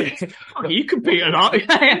 Again. You compete or not.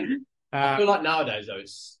 I feel like nowadays, though,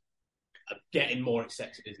 it's getting more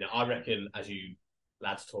accepted, isn't it? I reckon, as you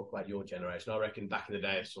lads talk about your generation, I reckon back in the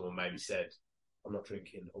day, if someone maybe said, I'm not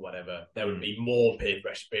drinking or whatever, there would be more peer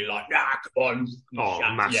pressure, be like, come on.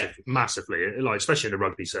 Massively. Like, especially in the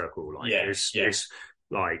rugby circle. Like, it's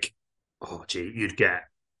like, oh, gee, you'd get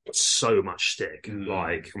so much stick.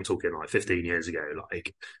 Like, I'm talking like 15 years ago,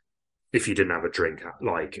 like, if you didn't have a drink,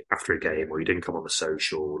 like, after a game, or you didn't come on the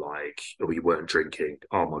social, like, or you weren't drinking,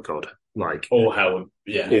 oh my God, like... All hell,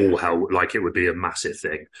 All hell, like, it would be a massive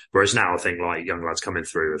thing. Whereas now, I think, like, young lads coming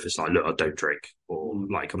through, if it's like, look, I don't drink, or,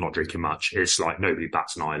 like, I'm not drinking much, it's like, nobody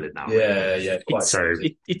bats an eyelid now. Yeah.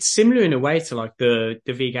 It's similar in a way to, like, the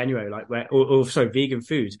Veganuary, like, vegan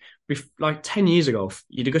foods. Like, 10 years ago,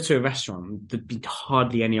 you'd go to a restaurant, there'd be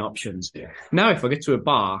hardly any options. Yeah. Now, if I get to a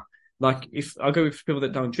bar... Like, if I go with people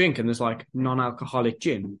that don't drink and there's, like, non-alcoholic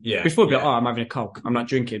gin. Yeah. Before, it'd be like, I'm having a Coke. I'm not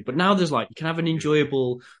drinking. But now there's, like, you can have an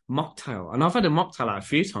enjoyable mocktail. And I've had a mocktail out a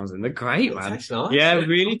few times and they're great, man. Nice. Yeah,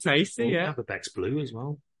 really tasty, You have a Beck's Blue as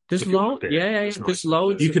well. There's loads. Yeah. There's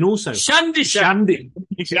loads. You can also... Shandy Shack.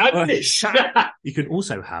 You can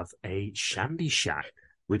also have a Shandy Shack,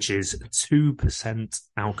 which is 2%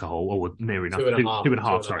 alcohol, or near enough.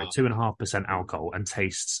 2.5% alcohol, and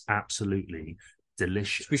tastes absolutely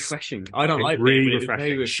delicious. It's refreshing. I don't like really it, but refreshing.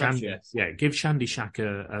 Very refreshing. Give Shandy Shack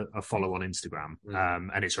a follow on Instagram.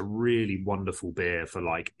 And it's a really wonderful beer for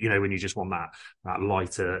like, when you just want that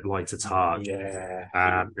lighter tart.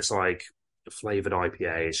 Yeah. It's like a flavoured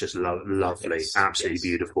IPA. It's just lovely, absolutely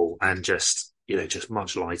beautiful, and just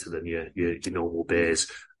much lighter than your normal beers.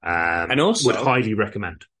 And also, would highly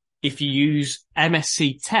recommend. If you use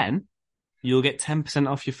MSC 10, you'll get 10%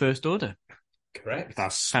 off your first order. Correct.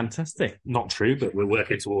 That's fantastic. Not true, but we're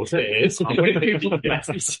working towards it. It is.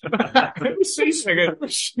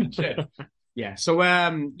 Yeah. So,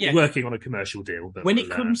 working on a commercial deal. But when it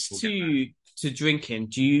comes to drinking,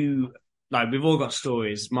 do you we've all got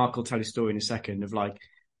stories. Mark will tell you a story in a second of a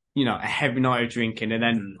heavy night of drinking and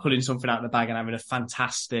then pulling something out of the bag and having a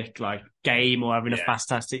fantastic game or having a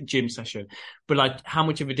fantastic gym session. But how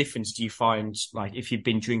much of a difference do you find if you've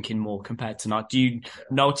been drinking more compared to not? Do you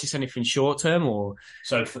notice anything short term or?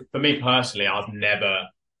 So for me personally, I've never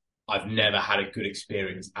had a good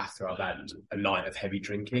experience after I've had a night of heavy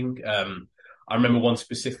drinking. I remember one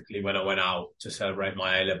specifically when I went out to celebrate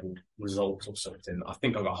my A-level results or something. I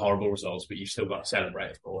think I got horrible results, but you've still got to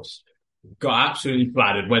celebrate, of course. Got absolutely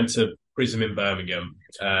flattered. Went to Prism in Birmingham,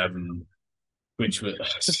 which was.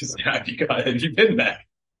 Have you been there?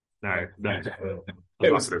 No. You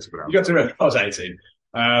got to. I was 18,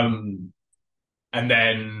 and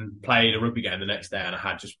then played a rugby game the next day, and I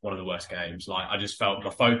had just one of the worst games. I just felt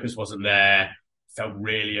my focus wasn't there. Felt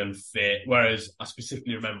really unfit. Whereas I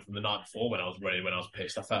specifically remember from the night before when I was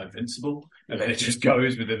pissed, I felt invincible, and then it just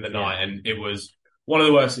goes within the night, and it was one of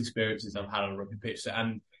the worst experiences I've had on a rugby pitch,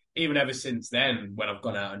 and. Even ever since then, when I've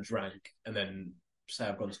gone out and drank, and then say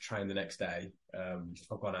I've gone to train the next day,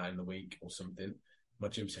 if I've gone out in the week or something, my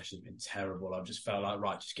gym session's been terrible. I've just felt like,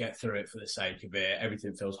 right, just get through it for the sake of it.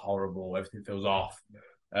 Everything feels horrible. Everything feels off.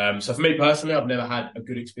 So for me personally, I've never had a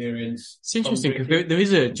good experience. It's interesting because there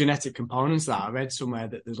is a genetic component to that. I read somewhere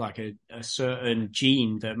that there's a certain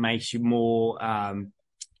gene that makes you more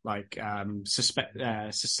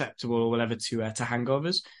susceptible or whatever to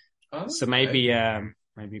hangovers. Oh, so maybe.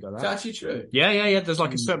 Maybe you got that. Is that actually true? Yeah. There's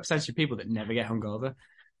a certain percentage of people that never get hungover.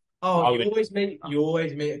 Oh, you always meet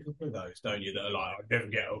a couple of those, don't you? That are I never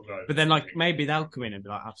get hungover. But then maybe they'll come in and be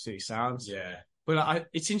absolutely sound. Yeah. But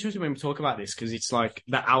it's interesting when we talk about this because it's the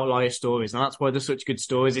outlier stories, and that's why they're such good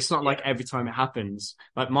stories. It's not every time it happens.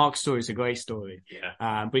 Mark's story is a great story.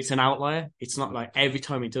 Yeah. But it's an outlier. It's not every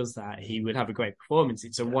time he does that, he would have a great performance.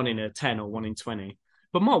 It's a 1 in 10 or 1 in 20.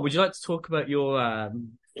 But Mark, would you like to talk about your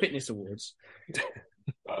fitness awards?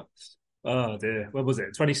 Oh dear, when was it?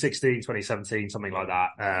 2016, 2017, something like that.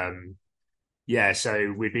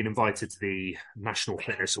 So we've been invited to the National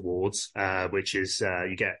Fitness Awards, which is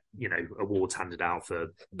you get awards handed out for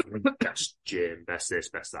best gym, best this,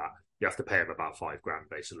 best that. You have to pay them about $5,000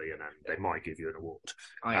 basically, and then they might give you an award.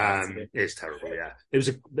 It's terrible. Yeah, it was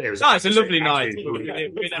it's a lovely night.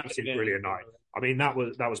 Absolutely brilliant night. I mean, that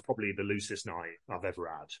was probably the loosest night I've ever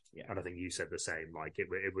had, and I think you said the same.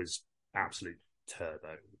 It was absolute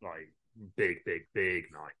turbo, big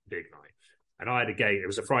night. And I had a game. It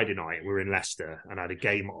was a Friday night. We were in Leicester, and I had a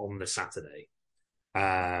game on the Saturday.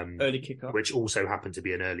 Early kickoff, which also happened to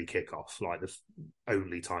be an early kickoff, the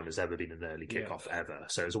only time there's ever been an early kickoff ever.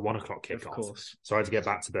 So it was a 1 o'clock kickoff. Of course. So I had to get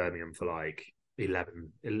back to Birmingham for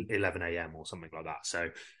 11 a.m. or something like that. So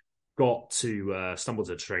got to stumbled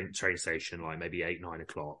to the train station maybe 8-9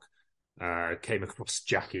 o'clock. Came across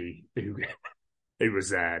Jackie who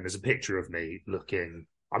was there, and there's a picture of me looking.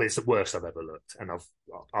 I mean, it's the worst I've ever looked, and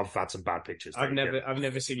I've had some bad pictures. I've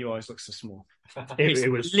never seen your eyes look so small.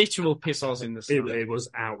 It was literal piss holes in the sun. It was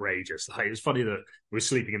outrageous. It was funny that we were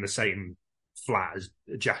sleeping in the same flat as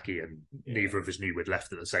Jackie, and neither of us knew we'd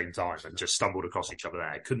left at the same time, and just stumbled across each other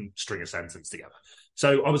there. Couldn't string a sentence together.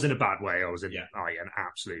 So I was in a bad way. I was in an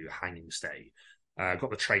absolute hanging state.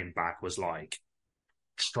 Got the train back. Was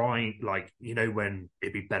trying when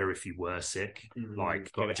it'd be better if you were sick, I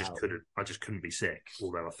just couldn't be sick,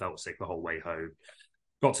 although I felt sick the whole way home.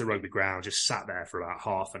 Got to rugby ground, just sat there for about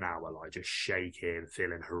half an hour, just shaking,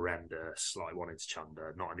 feeling horrendous, wanting to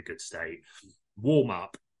chunder, not in a good state. Warm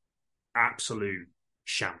up, absolute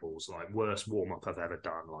shambles, worst warm up I've ever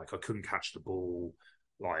done. I couldn't catch the ball.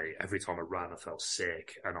 Every time I ran I felt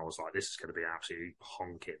sick, and I was this is going to be absolutely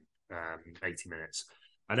honking 80 minutes.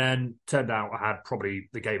 And then turned out I had probably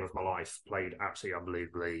the game of my life, played absolutely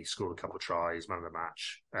unbelievably, scored a couple of tries, man of the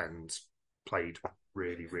match, and played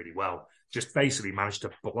really, really well. Just basically managed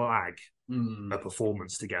to blag a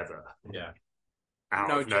performance together. Yeah.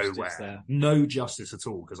 Out of nowhere. There. No justice at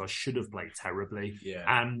all, because I should have played terribly. Yeah.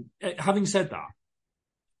 And having said that,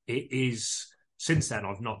 it is since then,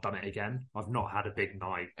 I've not done it again. I've not had a big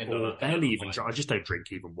night, And or barely even. I just don't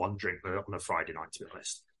drink even one drink on a Friday night, to be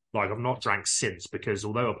honest. Like, I've not drank since, because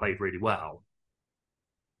although I played really well,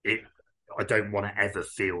 I don't want to ever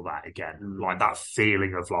feel that again. Like, that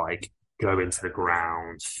feeling of like going to the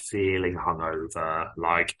ground, feeling hungover,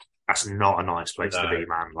 like, that's not a nice place to be,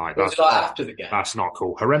 man. Like, that's like after the game. That's not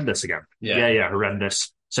cool. Horrendous again. Yeah,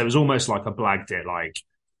 horrendous. So it was almost like I blagged it. Like,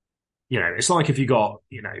 it's like if you got,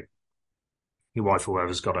 your wife or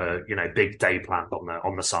whoever's got a, big day planned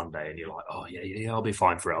on the Sunday, and you're like, oh yeah, I'll be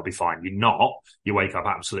fine for it. I'll be fine. You're not. You wake up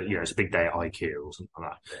absolutely, it's a big day at IKEA or something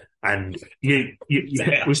like that. And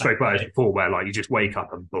we spoke about this before, where like you just wake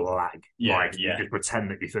up and blag. You just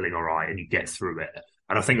pretend that you're feeling all right and you get through it.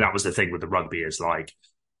 And I think that was the thing with the rugby, is like,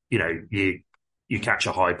 you catch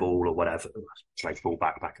a high ball or whatever, play ball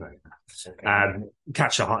back then.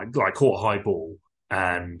 Caught a high ball,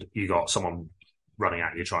 and you got someone running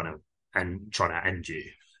at you trying to end you.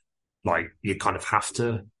 Like, you kind of have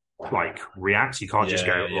to like react. You can't just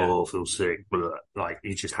go, I feel sick. Blah. Like,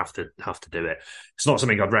 you just have to do it. It's not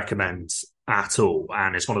something I'd recommend at all.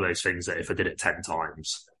 And it's one of those things that if I did it 10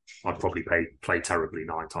 times, I'd probably play terribly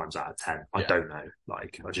 9 times out of 10. I don't know.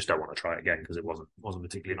 Like, I just don't want to try it again, because it wasn't a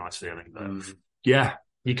particularly nice feeling. But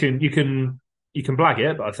you can blag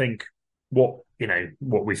it. But I think what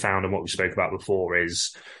we found and what we spoke about before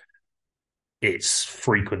is it's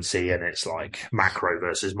frequency, and it's like macro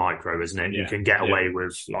versus micro, isn't it? You can get away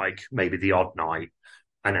with like maybe the odd night,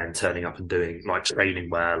 and then turning up and doing like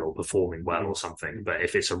training well or performing well or something. But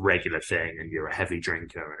if it's a regular thing and you're a heavy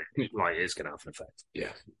drinker, it's going to have an effect.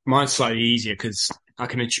 Yeah, mine's slightly easier, because I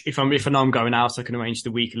can, if I know I'm going out, I can arrange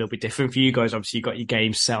the week a little bit different. For you guys, obviously you got your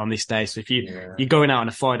games set on this day. So if you're going out on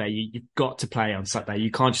a Friday, you've got to play on Saturday. You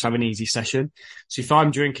can't just have an easy session. So if I'm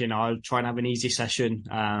drinking, I'll try and have an easy session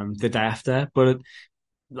the day after. But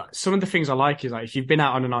like, some of the things I like is like, if you've been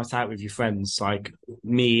out on a night out with your friends, like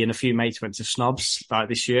me and a few mates went to Snobs like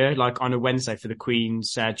this year, like on a Wednesday for the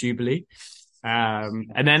Queen's Jubilee.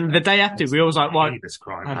 And then the day after, we all was like, "What?"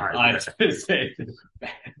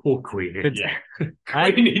 Poor Queen.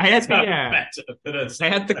 I had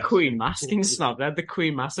the Queen mask in Snob. They had the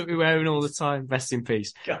Queen mask that we were wearing all the time. Rest in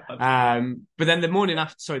peace. But then the morning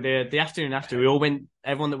after, the afternoon after,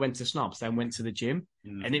 everyone that went to Snobs then went to the gym,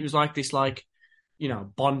 and it was like this, like,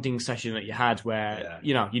 bonding session that you had where,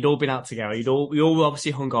 you'd all been out together. We all were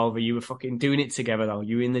obviously hungover. You were fucking doing it together though.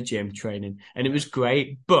 You were in the gym training, and it was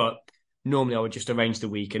great. But normally I would just arrange the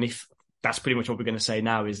week. And if that's pretty much what we're going to say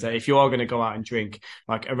now, is that if you are going to go out and drink,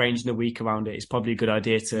 like, arranging the week around it is probably a good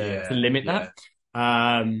idea to limit that.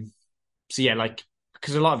 So yeah, like,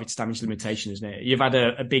 because a lot of it's damage limitation, isn't it? You've had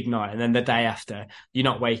a big night, and then the day after, you're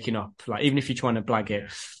not waking up. Like, even if you're trying to blag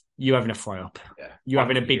it, you're having a fry up. You're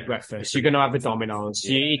having a big breakfast. You're going to have a Domino's.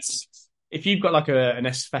 If you've got like an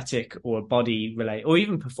aesthetic or a body related, or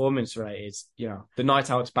even performance related, the night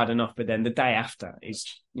out's bad enough, but then the day after is,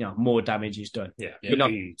 more damage is done. Yeah.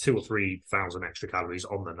 Maybe 2,000 or 3,000 extra calories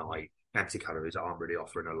on the night, empty calories that aren't really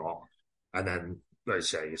offering a lot. And then, let's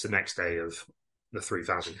say, it's the next day of the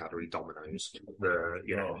 3,000 calorie Domino's,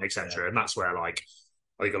 etc. And that's where, like,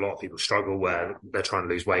 I think a lot of people struggle, where they're trying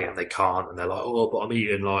to lose weight and they can't, and they're like, oh, but I'm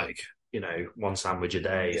eating like, one sandwich a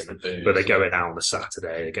day, but they're going out on a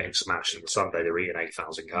Saturday, they're getting smashed, and on Sunday they're eating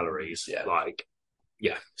 8,000 calories.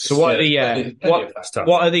 So what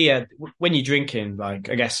are the when you're drinking, like,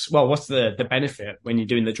 I guess, well, what's the benefit when you're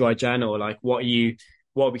doing the dry Jan, or like, what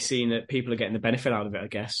are we seeing that people are getting the benefit out of it? I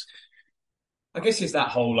guess it's that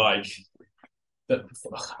whole, like, that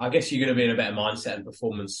I guess you're going to be in a better mindset, and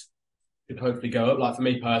performance could hopefully go up. Like, for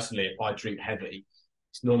me personally, if I drink heavy,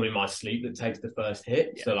 it's normally my sleep that takes the first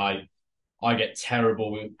hit. So like, I get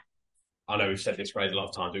terrible. I know we've said this phrase a lot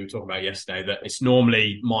of times. We were talking about yesterday that it's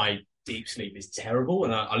normally my deep sleep is terrible.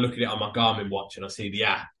 And I look at it on my Garmin watch and I see the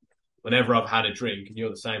app. Whenever I've had a drink, and you're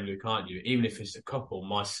the same, Luke, aren't you? Even if it's a couple,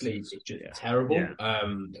 my sleep is just terrible.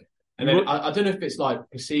 And then I don't know if it's like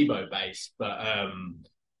placebo based, but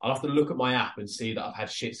I'll have to look at my app and see that I've had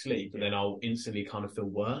shit sleep, and then I'll instantly kind of feel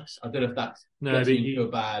worse. I don't know if that's into a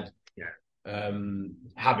bad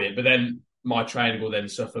habit, but then my training will then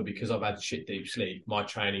suffer because I've had shit deep sleep. My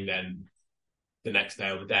training then the next day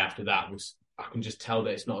or the day after that I can just tell that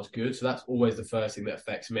it's not as good. So that's always the first thing that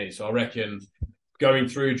affects me. So I reckon going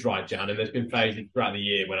through dry Jan, and there's been phases throughout the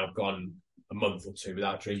year when I've gone a month or two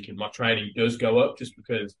without drinking, my training does go up, just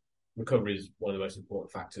because recovery is one of the most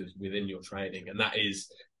important factors within your training. And that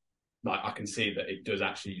is like I can see that it does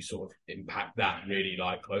actually sort of impact that really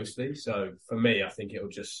like closely. So for me, I think it'll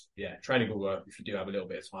just training will work if you do have a little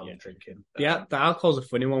bit of time on drinking. Yeah, the alcohol's a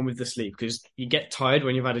funny one with the sleep because you get tired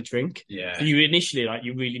when you've had a drink. Yeah, so you initially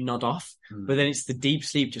you really nod off, but then it's the deep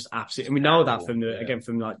sleep just absolutely. And we know that from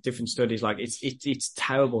from like different studies, like it's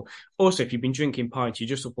terrible. Also, if you've been drinking pints, you're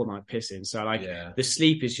just up all night pissing. So the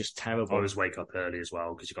sleep is just terrible. I always wake up early as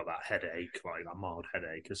well because you've got that headache, like that mild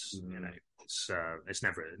headache, because it's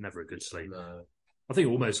never a good sleep. No. I think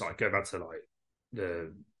almost like go back to like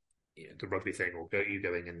the rugby thing or you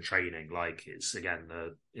going and training, like it's again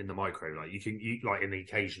in the micro, like you like in the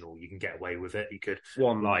occasional you can get away with it. You could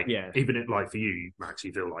even if, like for you, Max,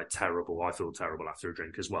 you feel like terrible. I feel terrible after a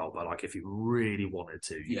drink as well. But like if you really wanted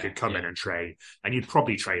to, you could come in and train, and you'd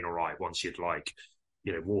probably train all right once you'd like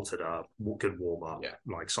watered up, good warm up,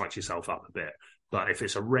 like psych yourself up a bit. But if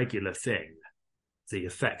it's a regular thing, the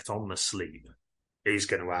effect on the sleep is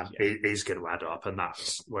going to add up, and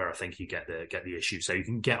that's where I think you get the issue. So you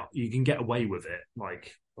can get away with it,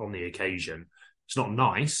 like on the occasion. It's not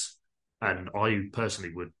nice, and I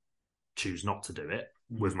personally would choose not to do it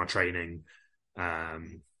with my training.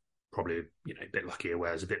 Probably a bit luckier where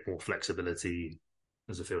there's a bit more flexibility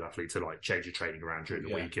as a field athlete to like change your training around during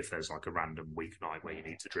the week if there's like a random weeknight where you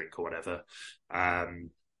need to drink or whatever.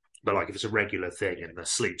 But like if it's a regular thing and the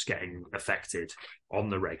sleep's getting affected on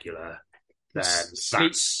the regular, then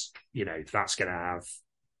that's going to have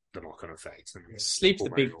the knock-on effect. And sleep's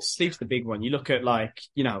the big one. You look at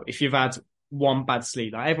if you've had one bad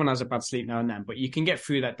sleep, like everyone has a bad sleep now and then, but you can get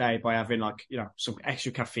through that day by having some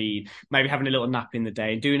extra caffeine, maybe having a little nap in the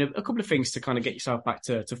day and doing a couple of things to kind of get yourself back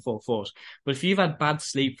to full force. But if you've had bad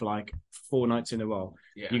sleep for like 4 nights in a row,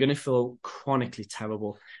 you're going to feel chronically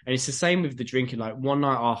terrible. And it's the same with the drinking, like one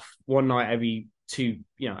night off, one night every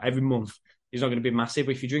month is not going to be massive.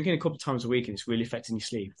 But if you're drinking a couple of times a week and it's really affecting your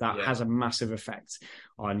sleep, that has a massive effect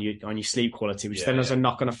on your sleep quality, which then has a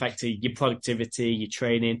knock-on effect to your productivity, your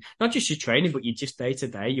training, not just your training, but your just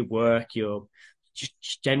day-to-day, your work, your just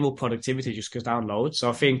general productivity just goes down loads. So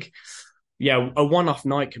I think, a one-off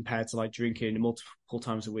night compared to like drinking multiple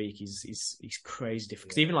times a week is crazy different.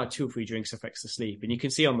 Because even like 2 or 3 drinks affects the sleep, and you can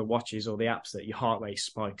see on the watches or the apps that your heart rate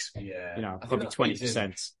spikes. Probably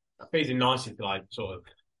 20%. I think it's nice if like sort of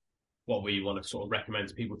what we want to sort of recommend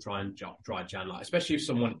to people try and dry Jan, like especially if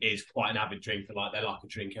someone is quite an avid drinker, like they like a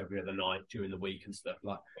drink every other night during the week and stuff.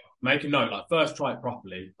 Like make a note, like first try it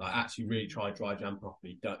properly, like actually really try dry Jan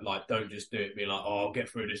properly. Don't just do it being like, oh, I'll get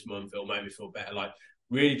through this month, it'll make me feel better. Like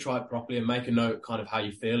really try it properly and make a note kind of how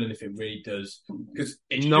you feel and if it really does. Because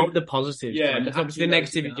note the positives. Yeah, like, obviously the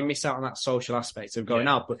negative you miss out on that social aspect of going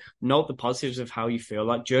out, but note the positives of how you feel.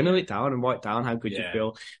 Like journal it down and write down how good you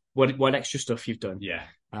feel. What extra stuff you've done. Yeah.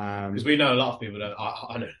 Because we know a lot of people that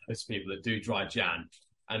I know lots of people that do dry Jan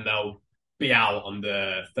and they'll be out on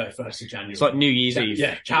the 31st of January. It's like New Year's Eve.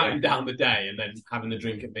 Yeah, counting down the day and then having the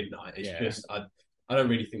drink at midnight. It's just, I don't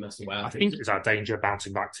really think that's the way. I think is that danger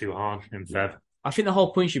bouncing back too hard in Feb? I think the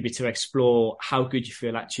whole point should be to explore how good you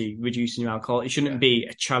feel actually reducing your alcohol. It shouldn't be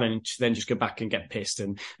a challenge to then just go back and get pissed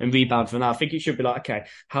and rebound from that. I think it should be like, okay,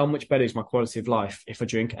 how much better is my quality of life if I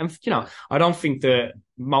drink? And, I don't think that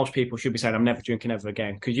most people should be saying, I'm never drinking ever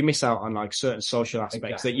again, because you miss out on like certain social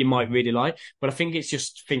aspects that you might really like. But I think it's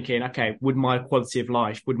just thinking, okay, would my quality of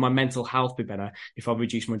life, would my mental health be better if I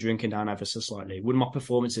reduce my drinking down ever so slightly? Would my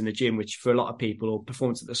performance in the gym, which for a lot of people, or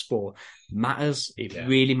performance at the sport matters, it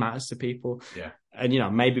really matters to people. Yeah.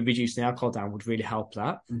 And, maybe reducing the alcohol down would really help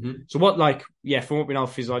that. Mm-hmm. So from what we know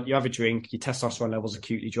is like you have a drink, your testosterone levels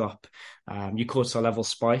acutely drop, your cortisol levels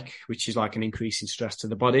spike, which is like an increase in stress to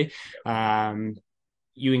the body.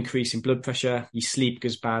 You increase in blood pressure, your sleep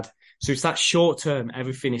goes bad. So it's that short term,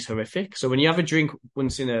 everything is horrific. So when you have a drink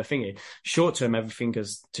once in a thingy, short term, everything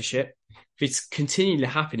goes to shit. If it's continually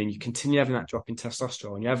happening, you continue having that drop in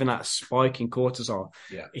testosterone, you're having that spike in cortisol,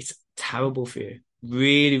 it's terrible for you.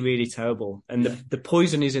 Really, really terrible. And the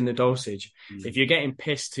poison is in the dosage. If you're getting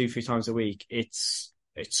pissed 2-3 times a week, it's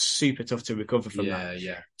super tough to recover from that.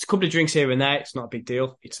 Yeah. It's a couple of drinks here and there. It's not a big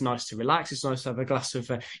deal. It's nice to relax. It's nice to have a glass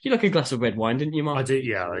of, you like a glass of red wine, didn't you, Mark? I do,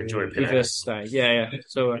 yeah. I enjoy it. First day. Yeah.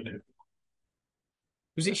 So,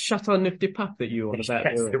 was it Chateau Neuf de Pape that you were on about?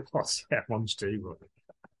 Yes, it was. Yeah, one's too.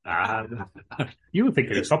 You were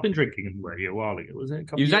thinking of stopping drinking a while ago, wasn't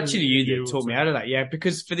it? It was actually you that taught me out of that,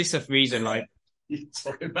 because for this reason, like, you're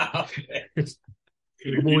talking about it.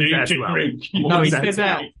 No, he said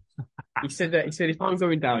that. He said if I'm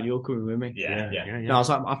going down, you're coming with me. Yeah. No, I was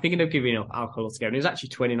like, I'm thinking of giving up alcohol altogether. And it was actually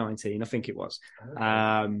 2019, I think it was.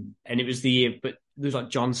 And it was the year, but there was like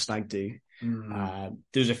John Stag do. There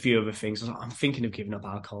was a few other things. I was like, I'm thinking of giving up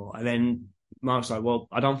alcohol. And then Mark's like, well,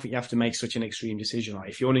 I don't think you have to make such an extreme decision. Like,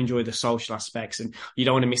 if you want to enjoy the social aspects and you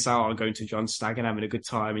don't want to miss out on going to John's Stag and having a good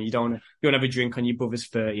time, and you don't want to have a drink on your brother's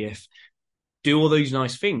 30th, do all those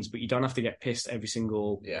nice things, but you don't have to get pissed every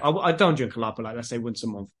single. Yeah. I don't drink a lot, but like, let's say once a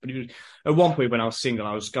month. But at one point when I was single,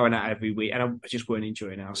 I was going out every week, and I just weren't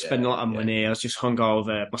enjoying it. I was spending a lot of money. I was just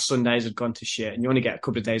hungover. My Sundays had gone to shit, and you only get a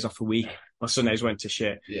couple of days off a week. My Sundays went to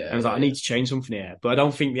shit, and I was like, I need to change something here. But I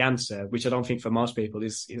don't think the answer, which I don't think for most people,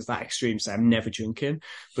 is that extreme. Say I'm never drinking,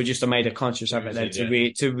 but just I made a conscious effort then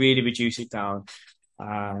to really reduce it down.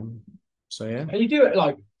 So yeah, and you do it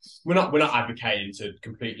like. We're not advocating to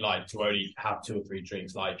to only have 2 or 3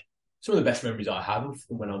 drinks. Like, some of the best memories I have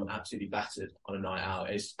when I'm absolutely battered on a night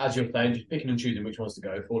out is, as you're saying, just picking and choosing which ones to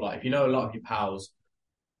go for. Like, if you know a lot of your pals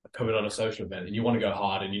are coming on a social event and you want to go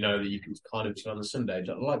hard and you know that you can kind of chill on a Sunday,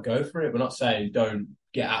 like, go for it. We're not saying don't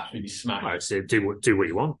get absolutely smacked. Right, so do what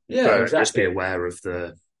you want. Yeah, exactly. Just be aware of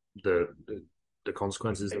the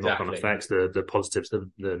consequences, the knock-on effects, the positives, the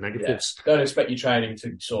negatives. Yeah. Don't expect your training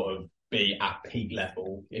to sort of be at peak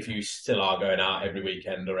level if you still are going out every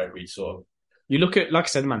weekend or every sort of. You look at, like I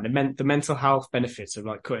said, man, the mental health benefits of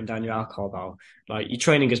like cutting down your alcohol though. Like, your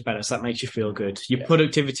training is better, so that makes you feel good. Your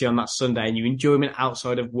productivity on that Sunday and your enjoyment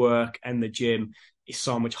outside of work and the gym is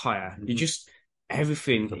so much higher. You just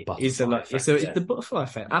everything is it's the butterfly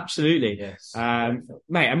effect. Absolutely, yes,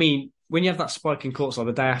 mate. I mean, when you have that spike in cortisol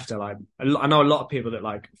the day after, like, I know a lot of people that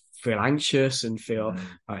like feel anxious and feel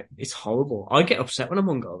like it's horrible. I get upset when I'm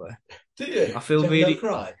hungover. Do you? I feel really.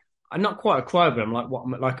 Cry? I'm not quite a cry, but I'm like, what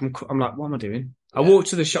am I doing? Yeah. I walked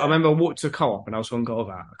to the shop. I remember I walked to a co-op and I was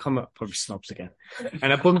hungover. I come up, probably snobs again,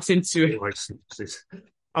 and I bumped into a couple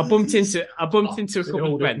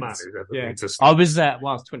of friends. Yeah, I was there.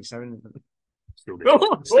 Well, I was 27. Still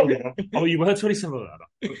oh, you were 27.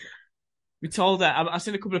 We told that I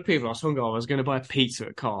seen a couple of people. I was hungover. I was going to buy a pizza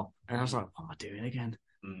at a co-op, and I was like, what am I doing again?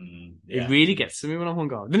 It really gets to me when I'm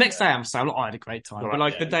hungover. The next day I'm sad. I had a great time, but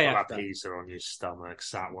like the day after, that pizza on your stomach,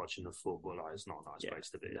 sat watching the football, like, it's not a nice place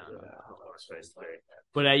to be.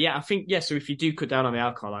 But I think so if you do cut down on the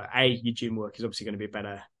alcohol, like, your gym work is obviously going to be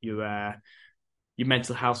better. Your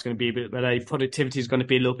mental health is going to be a bit better. Your productivity is going to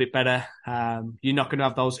be a little bit better. You're not going to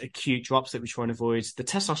have those acute drops that we try and avoid. The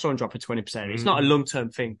testosterone drop of 20%. It's not a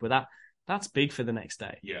long-term thing, but that's big for the next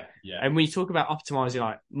day. Yeah. And when you talk about optimizing,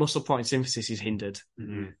 like, muscle protein synthesis is hindered.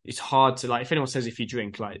 It's hard to, like, if anyone says if you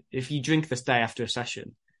drink this day after a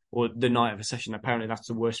session or the night of a session, apparently that's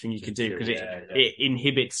the worst thing you can do because it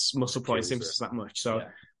inhibits muscle protein synthesis that much. So if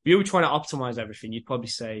you were trying to optimize everything, you'd probably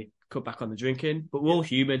say cut back on the drinking, but we're all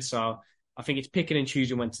human. So I think it's picking and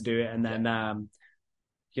choosing when to do it. And then,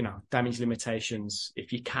 damage limitations,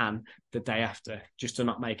 if you can, the day after, just to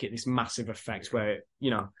not make it this massive effect where it,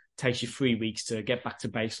 takes you 3 weeks to get back to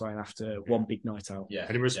baseline after one big night out. Yeah.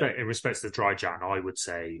 And in respect to the dry Jan, I would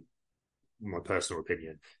say, my personal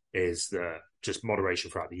opinion is that just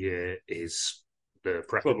moderation throughout the year is the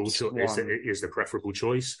preferable is the preferable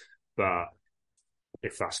choice. But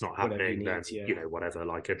if that's not happening, then whatever,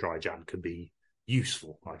 like, a dry Jan can be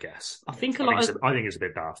useful, I guess. I think it's a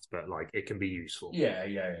bit daft, but like, it can be useful. Yeah.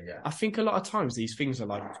 I think a lot of times these things are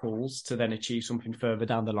like tools to then achieve something further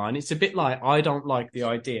down the line. It's a bit like, I don't like the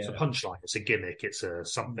idea. It's a punchline. It's a gimmick. It's a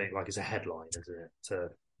something, like, it's a headline, isn't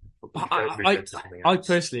it? I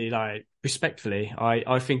personally, like, respectfully,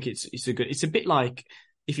 I think it's a bit like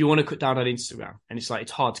if you want to cut down on Instagram, and it's like,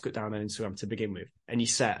 it's hard to cut down on Instagram to begin with, and you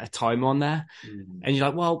set a timer on there, and you're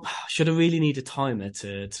like, well, should I really need a timer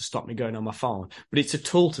to stop me going on my phone? But it's a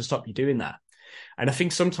tool to stop you doing that. And I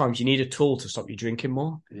think sometimes you need a tool to stop you drinking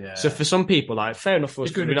more. Yeah. So for some people, like, fair enough for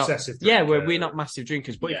us, we're not massive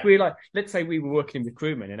drinkers. But if we're like, let's say we were working in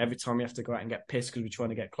recruitment, and every time we have to go out and get pissed because we're trying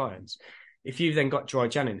to get clients, if you've then got dry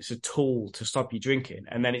January, it's a tool to stop you drinking.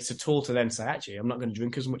 And then it's a tool to then say, actually, I'm not going to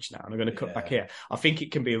drink as much now, and I'm going to cut back here. I think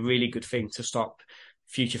it can be a really good thing to stop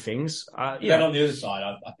future things. Then on the other side,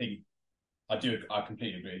 I think I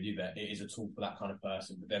completely agree with you that it is a tool for that kind of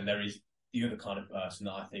person. But then there is the other kind of person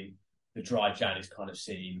that I think the dry Jan is kind of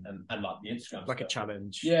seen, and like the Instagram like stuff. A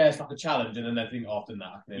challenge. Yeah, it's like a challenge. And then I think often that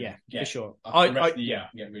I can for sure. I can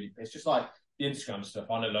get really pissed. Just like the Instagram stuff.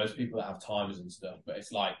 I know loads of people that have timers and stuff, but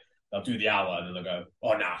it's like, they'll do the hour and then they'll go,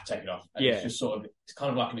 oh, nah, take it off. And it's just it's kind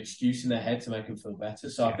of like an excuse in their head to make them feel better.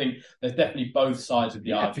 So I think there's definitely both sides of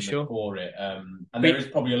the argument for it. And there is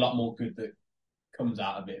probably a lot more good that comes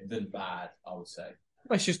out of it than bad, I would say.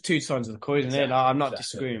 Well, it's just two sides of the coin, isn't it? Like, I'm not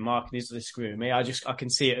disagreeing with Mark, he's disagreeing with me. I can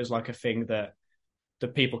see it as like a thing that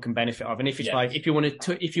people can benefit of. And if it's like, if you want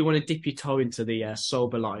to dip your toe into the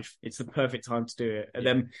sober life, it's the perfect time to do it. And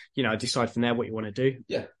then, decide from there what you want to do.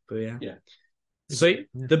 Yeah. But yeah. So the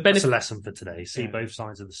That's benefit. a lesson for today. See both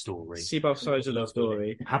sides of the story. See both sides of the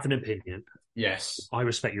story. Have an opinion. Yes. I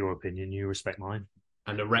respect your opinion. You respect mine.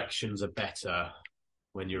 And erections are better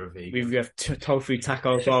when you're a vegan. We have tofu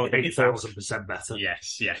tacos. 8,000% better.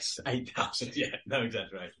 Yes. 8,000. Yeah, no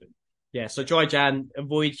exaggeration. Yeah, so dry Jan,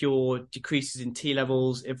 avoid your decreases in T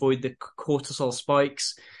levels, avoid the cortisol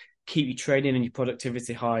spikes, keep your training and your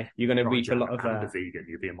productivity high. You're going to reap a lot of... a vegan,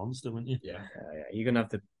 you'd be a monster, wouldn't you? Yeah. You're going to have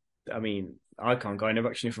the... I mean, I can't go in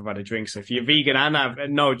erection if I've had a drink, so if you're vegan and have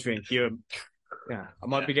no drink, you're... Yeah, I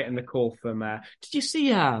might be getting the call from... did you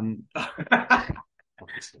see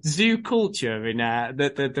Zoo Culture in...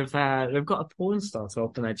 they've got a porn star to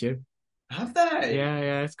open their gym. Have they?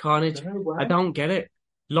 Yeah, it's carnage. No way. I don't get it.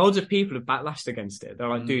 Loads of people have backlashed against it. They're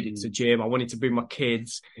like, dude, it's a gym. I wanted to bring my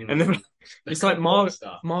kids. And then it's like Mark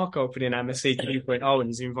opening MSC 3.0 and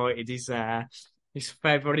he's invited his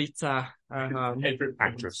favourite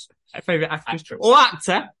actress. Favourite actress. Or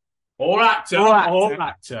actor. Or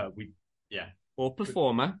actor. Or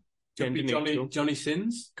performer. Could be Johnny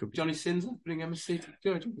Sins. Could be Johnny Sins bring MSC to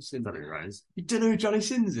Johnny Sins. You don't know who Johnny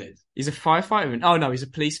Sins is? He's a firefighter. Oh no, he's a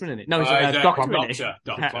policeman in it. No, he's a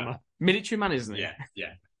doctor. Military man, isn't he?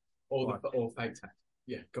 Yeah. All fake tax.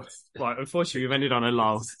 Yeah, got it. Right, unfortunately, we've ended on a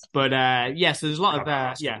low. But so there's a lot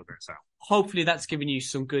of hopefully that's given you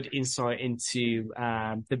some good insight into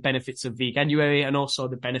the benefits of Veganuary and also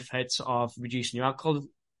the benefits of reducing your alcohol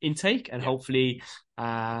intake, and hopefully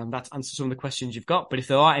that's answered some of the questions you've got. But if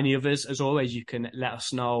there are any others, as always, you can let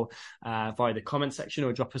us know via the comment section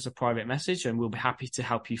or drop us a private message and we'll be happy to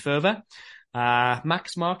help you further.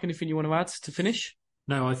 Max, Mark, anything you want to add to finish?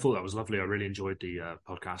 No, I thought that was lovely. I really enjoyed the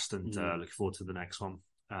podcast and looking forward to the next one.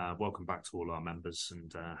 Welcome back to all our members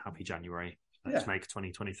and happy January. Let's make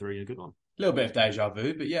 2023 a good one. A little bit of deja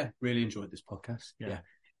vu, but yeah, really enjoyed this podcast. Yeah.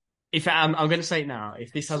 If I'm going to say it now,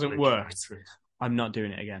 if this hasn't worked, I'm not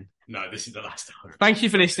doing it again. No, this is the last time. Thank you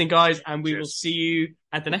for listening, guys, and we will see you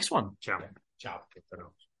at the next one. Ciao.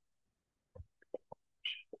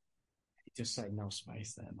 Just say no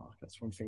space there, Mark. That's one thing.